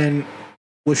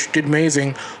 which did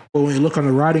amazing. But when you look on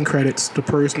the writing credits, the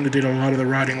person that did a lot of the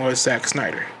writing was Zack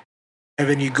Snyder. And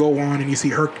then you go on and you see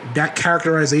that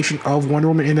characterization of Wonder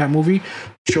Woman in that movie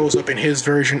shows up in his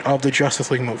version of the Justice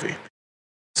League movie.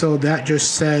 So that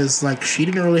just says she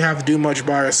didn't really have to do much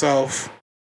by herself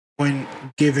when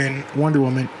given Wonder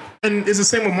Woman. And it's the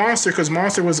same with Monster, because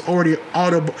Monster was already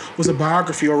was a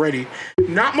biography already.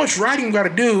 Not much writing you got to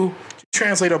do to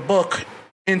translate a book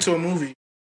into a movie.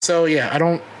 So yeah, I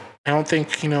don't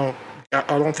think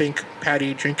I don't think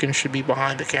Patty Jenkins should be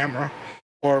behind the camera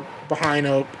or behind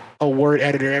a word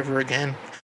editor ever again.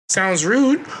 Sounds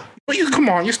rude, but you come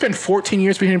on, you spent 14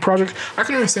 years behind a project. I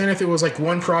can understand if it was like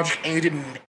one project and you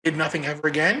did nothing ever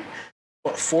again,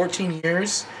 but 14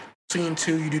 years between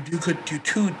two, you do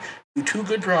two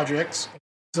good projects.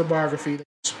 It's a biography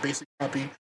that's basically copy.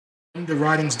 The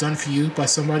writing's done for you by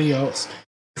somebody else.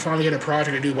 You finally get a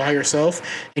project to do by yourself,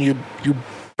 and you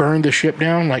burn the ship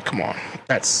down. Like, come on,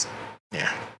 that's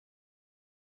yeah.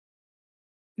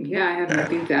 Yeah, I have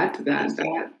nothing to add to that.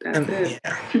 That's it.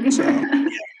 Yeah. So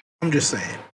I'm just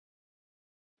saying.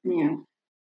 Yeah.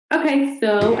 Okay,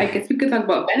 so I guess we could talk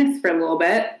about Venice for a little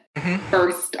bit. Mm-hmm.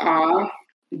 First off,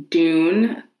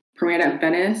 Dune premiered at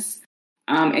Venice,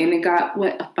 and it got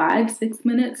a 5-6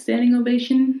 minute standing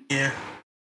ovation. Yeah,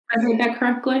 I heard that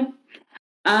correctly.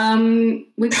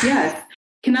 Which yes,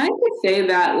 can I just say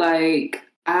that like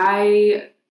I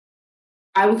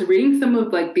was reading some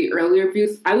of like the earlier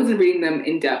reviews. I wasn't reading them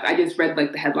in depth. I just read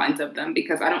like the headlines of them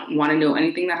because I don't want to know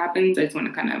anything that happens. I just want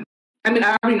to kind of, I mean,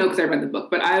 I already know because I read the book,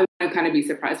 but I want to kind of be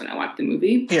surprised when I watch the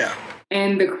movie. Yeah.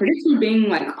 And the critics were being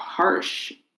like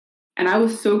harsh. And I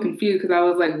was so confused because I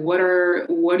was like, what are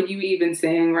you even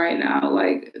saying right now?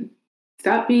 Like,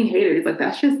 stop being haters. Like,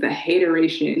 that's just the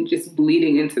hateration just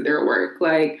bleeding into their work.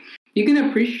 Like, you can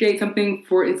appreciate something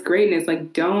for its greatness.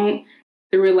 Like,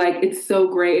 they were like, it's so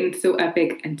great and it's so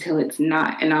epic until it's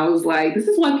not. And I was like, this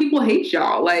is why people hate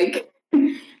y'all. Like,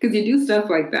 because you do stuff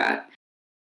like that.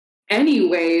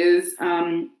 Anyways,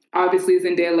 obviously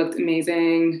Zendaya looked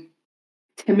amazing.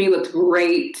 Timmy looked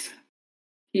great.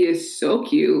 He is so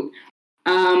cute.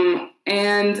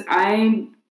 And I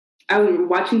was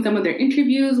watching some of their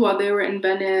interviews while they were in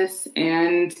Venice,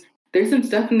 and there's some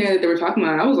stuff in there that they were talking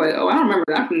about. And I was like, oh, I don't remember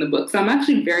that from the book. So I'm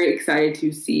actually very excited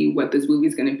to see what this movie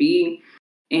is going to be.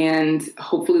 And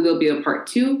hopefully there'll be a part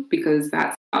 2 because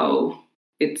that's how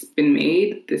it's been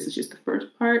made. This is just the first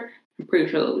part. I'm pretty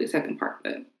sure there'll be a second part.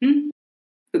 But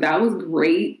so that was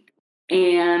great.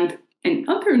 And in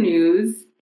other news,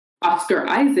 Oscar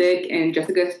Isaac and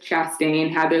Jessica Chastain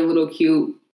had their little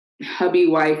cute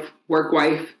hubby-wife, work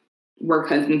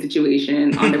husband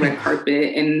situation on the red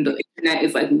carpet, and the internet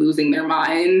is like losing their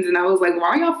minds. And I was like, why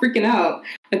are y'all freaking out?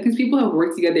 Like, these people have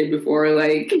worked together before.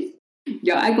 Like,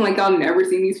 y'all acting like y'all never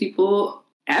seen these people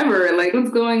ever. Like, what's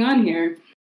going on here?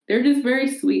 They're just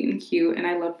very sweet and cute, and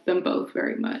I love them both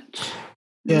very much.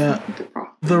 Yeah,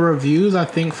 the reviews I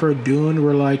think for Dune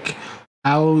were like,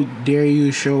 how dare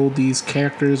you show these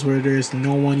characters where there's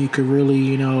no one you could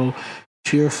really,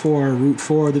 cheer for or root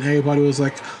for? Then everybody was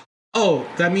like, oh,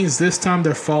 that means this time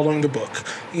they're following the book,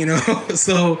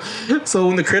 So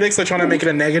when the critics are trying to make it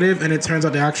a negative and it turns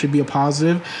out to actually be a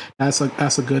positive, that's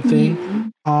a good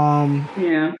thing.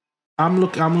 Yeah, I'm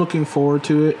looking forward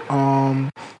to it. One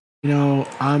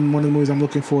of the movies I'm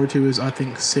looking forward to is I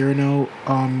think Cyrano,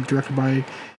 directed by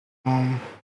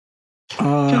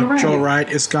Joe Wright.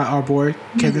 It's got our boy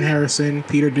Kevin Harrison,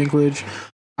 Peter Dinklage.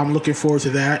 I'm looking forward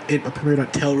to that. It premiered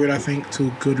at Telluride, I think,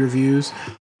 to good reviews.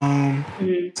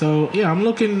 So yeah, I'm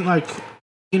looking like,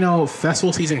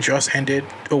 festival season just ended,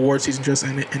 award season just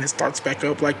ended, and it starts back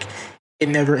up. Like, it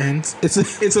never ends. It's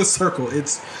a circle.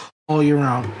 It's all year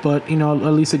round. But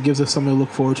at least it gives us something to look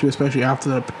forward to, especially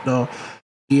after the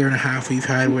year and a half we've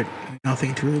had with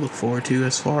nothing to really look forward to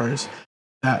as far as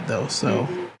that, though. So.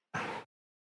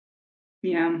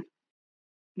 Yeah,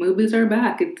 movies are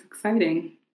back. It's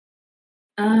exciting.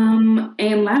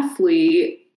 And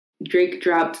lastly, Drake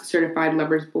dropped Certified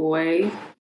Lover's Boy.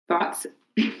 Thoughts?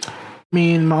 I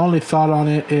mean, my only thought on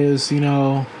it is, reach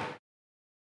a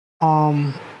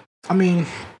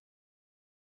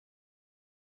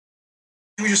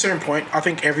certain point. I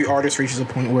think every artist reaches a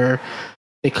point where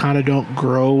they kind of don't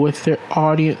grow with their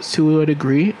audience to a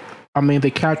degree. I mean,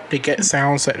 they get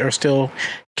sounds that are still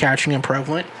catching and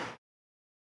prevalent.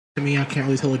 To me, I can't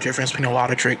really tell the difference between a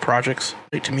lot of Drake projects.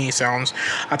 Like, to me, it sounds.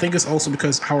 I think it's also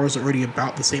because I was already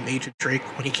about the same age as Drake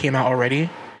when he came out already.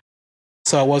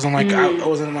 So I wasn't like,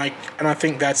 and I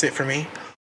think that's it for me.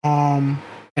 And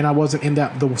I wasn't in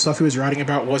that. The stuff he was writing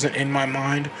about wasn't in my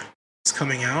mind. It's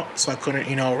coming out, so I couldn't,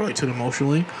 relate to it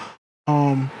emotionally.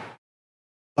 I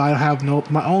have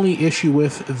my only issue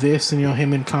with this and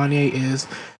him and Kanye is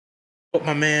put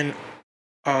my man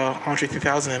Andre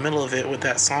 3000 in the middle of it with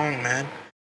that song, man.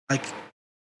 Like,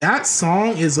 that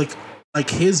song is like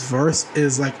his verse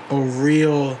is like a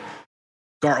real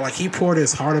like, he poured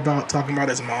his heart about talking about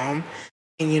his mom,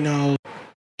 and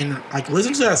and like,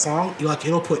 listen to that song,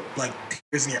 it'll put like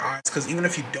tears in your eyes, because even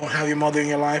if you don't have your mother in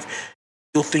your life,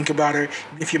 you'll think about her.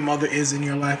 If your mother is in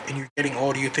your life and you're getting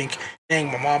older, you think, dang,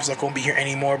 my mom's not gonna be here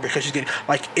anymore because she's getting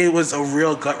like it was a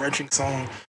real gut wrenching song.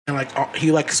 And like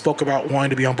he like spoke about wanting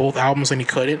to be on both albums and he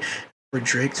couldn't. For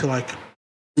Drake to like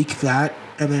leak that,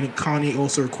 and then Kanye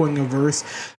also recording a verse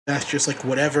that's just like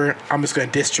whatever. I'm just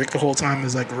gonna diss Drake the whole time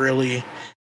is like really, you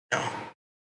know.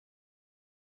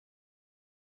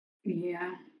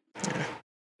 Yeah.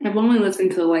 I've only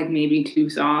listened to like maybe 2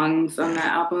 songs on that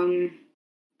album.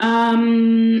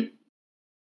 And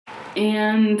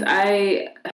I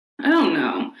don't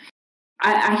know.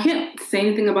 I can't say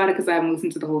anything about it because I haven't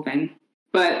listened to the whole thing.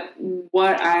 But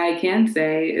what I can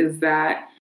say is that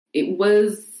it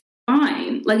was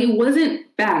fine. Like, it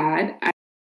wasn't bad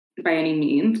by any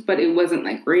means, but it wasn't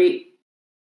like great.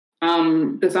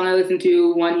 The song I listened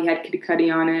to, one, he had Kid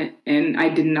Cudi on it, and I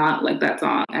did not like that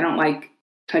song. I don't like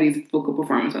Cudi's vocal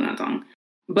performance on that song.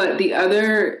 But the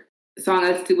other song I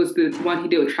listened to was the one he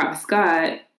did with Travis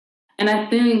Scott. And I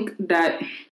think that,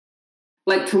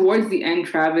 like, towards the end,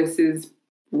 Travis's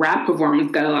rap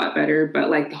performance got a lot better. But,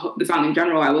 like, the song in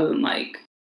general, I wasn't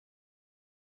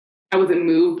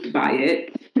moved by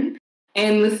it.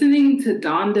 And listening to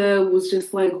Donda was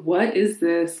just like, what is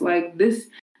this? Like, this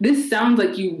sounds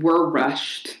like you were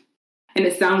rushed. And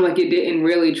it sounds like it didn't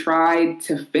really try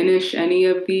to finish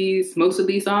most of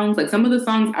these songs. Like, some of the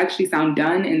songs actually sound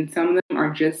done, and some of them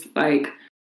are just, like,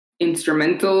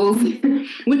 instrumentals,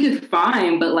 which is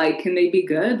fine, but, like, can they be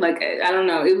good? Like, I don't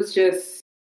know. It was just,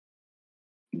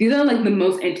 these are, like, the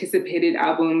most anticipated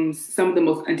albums, some of the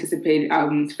most anticipated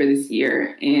albums for this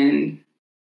year. And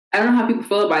I don't know how people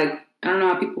feel about it. I don't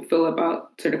know how people feel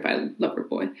about Certified Lover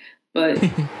Boy, but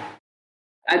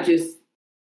I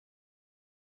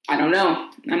don't know.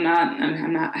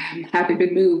 I haven't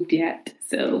been moved yet,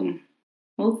 so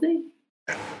we'll see.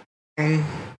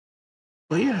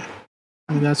 Well, yeah.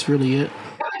 I mean, that's really it.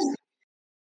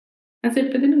 That's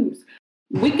it for the news.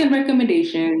 Weekend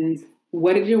recommendations.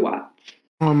 What did you watch?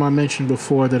 I mentioned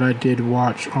before that I did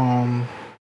watch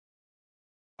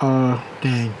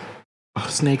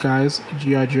Snake Eyes,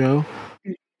 G.I. Joe.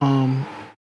 In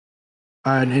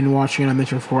watching it, I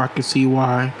mentioned before, I could see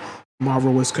why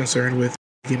Marvel was concerned with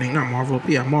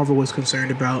Marvel was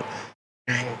concerned about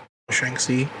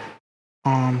Shang-Chi.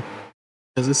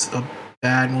 Because it's a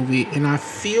bad movie, and I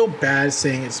feel bad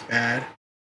saying it's bad.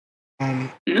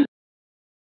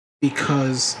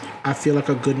 Because I feel like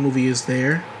a good movie is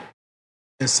there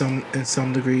in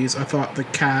some degrees. I thought the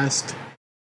cast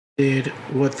did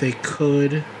what they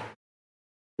could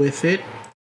with it.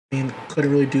 I mean,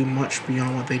 couldn't really do much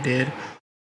beyond what they did.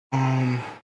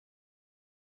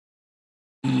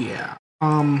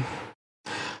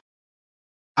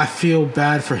 I feel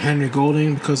bad for Henry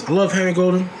Golding because I love Henry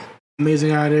Golding,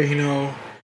 amazing actor. You know,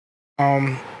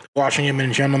 watching him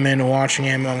in Gentleman, watching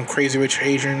him on Crazy Rich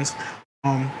Asians.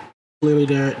 Clearly,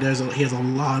 he has a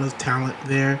lot of talent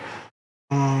there.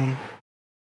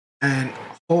 And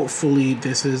hopefully,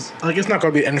 this is like it's not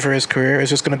going to be the end for his career.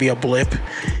 It's just going to be a blip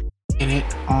in it.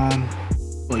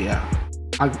 But yeah,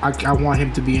 I want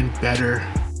him to be in better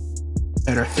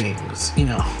things, you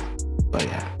know. But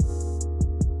yeah.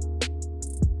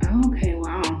 Okay,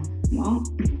 wow. Well,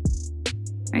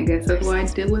 I guess that's why I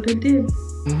did what I did.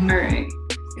 Mm-hmm. All right.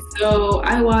 So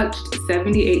I watched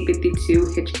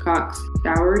 7852 Hitchcock's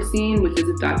Shower Scene, which is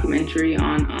a documentary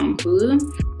on Hulu.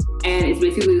 And it's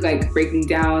basically like breaking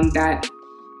down that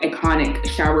iconic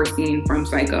shower scene from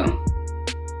Psycho.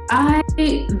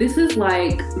 This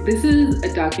is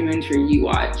a documentary you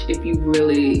watch if you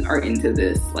really are into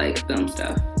this like film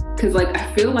stuff. Cause like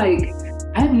I feel like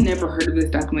I've never heard of this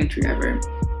documentary ever.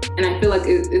 And I feel like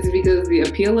it's because the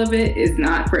appeal of it is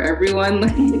not for everyone.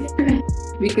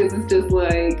 Because it's just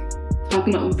like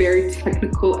talking about very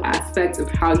technical aspects of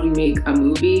how you make a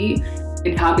movie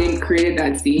and how they created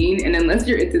that scene. And unless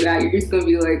you're into that, you're just gonna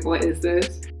be like, what is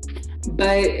this?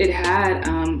 But it had,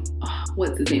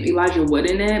 what's his name? Elijah Wood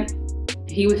in it.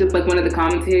 He was just like one of the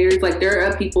commentators. Like there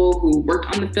are people who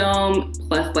worked on the film,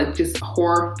 plus like just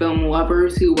horror film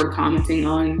lovers who were commenting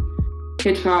on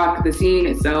Hitchcock, the scene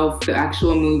itself, the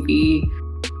actual movie.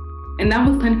 And that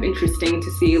was kind of interesting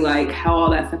to see like how all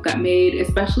that stuff got made,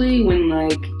 especially when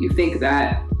like you think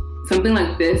that something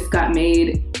like this got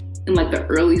made in like the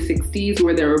early 60s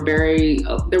where there were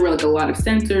like a lot of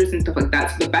censors and stuff like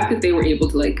that. So the fact that they were able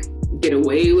to like get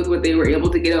away with what they were able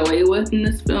to get away with in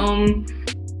this film,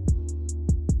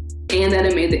 and that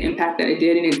it made the impact that it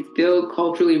did and it's still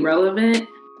culturally relevant,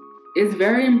 is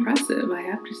very impressive. I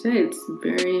have to say, it's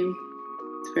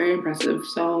very impressive.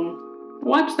 So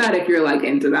watch that if you're like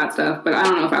into that stuff, but I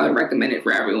don't know if I would recommend it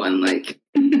for everyone. Like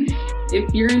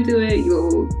if you're into it,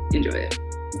 you'll enjoy it.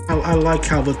 I like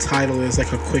how the title is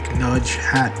like a quick nudge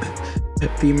at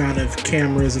the amount of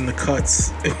cameras and the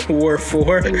cuts were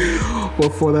for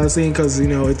that scene, because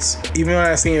it's, even though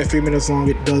that scene is 3 minutes long,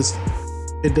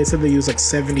 they said they use like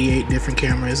 78 different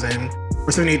cameras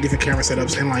or 78 different camera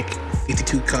setups and like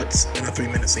 52 cuts in a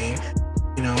 3-minute scene,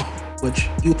 which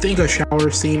you'd think a shower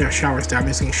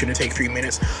stabbing scene shouldn't take 3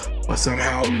 minutes, but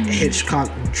somehow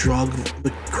Hitchcock drug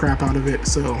the crap out of it.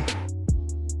 So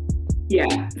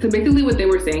yeah, so basically what they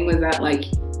were saying was that like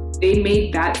they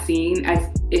made that scene as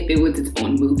if it was its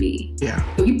own movie. Yeah.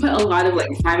 So he put a lot of like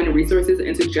time and resources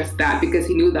into just that because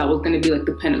he knew that was going to be like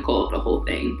the pinnacle of the whole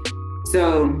thing.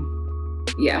 So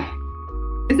yeah,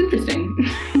 it's interesting.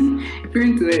 If you're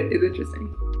into it, it's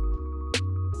interesting.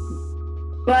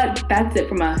 But that's it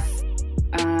from us.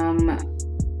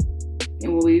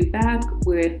 And we'll be back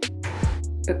with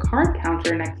the card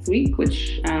counter next week,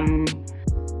 which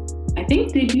I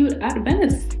think debuted at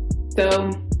Venice.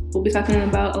 So we'll be talking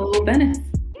about a little Venice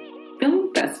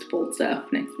Film Festival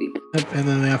stuff next week. Yep, and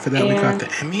then after that we got the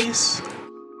Emmys.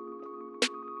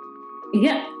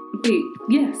 Yeah. Wait.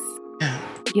 Yes. Yeah.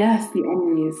 Yes, the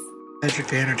Emmys. Cedric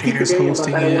the Entertainer is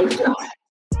hosting it.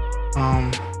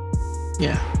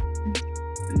 Yeah.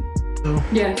 So.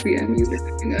 Yes, the Emmys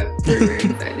are coming up. We're very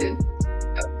excited.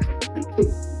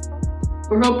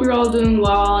 We hope you're all doing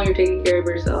well. You're taking care of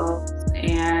yourselves,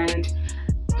 and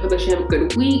hope that you have a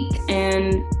good week.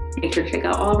 And make sure to check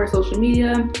out all of our social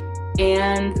media.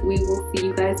 And we will see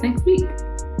you guys next week.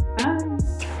 Bye.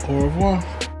 Au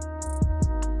revoir.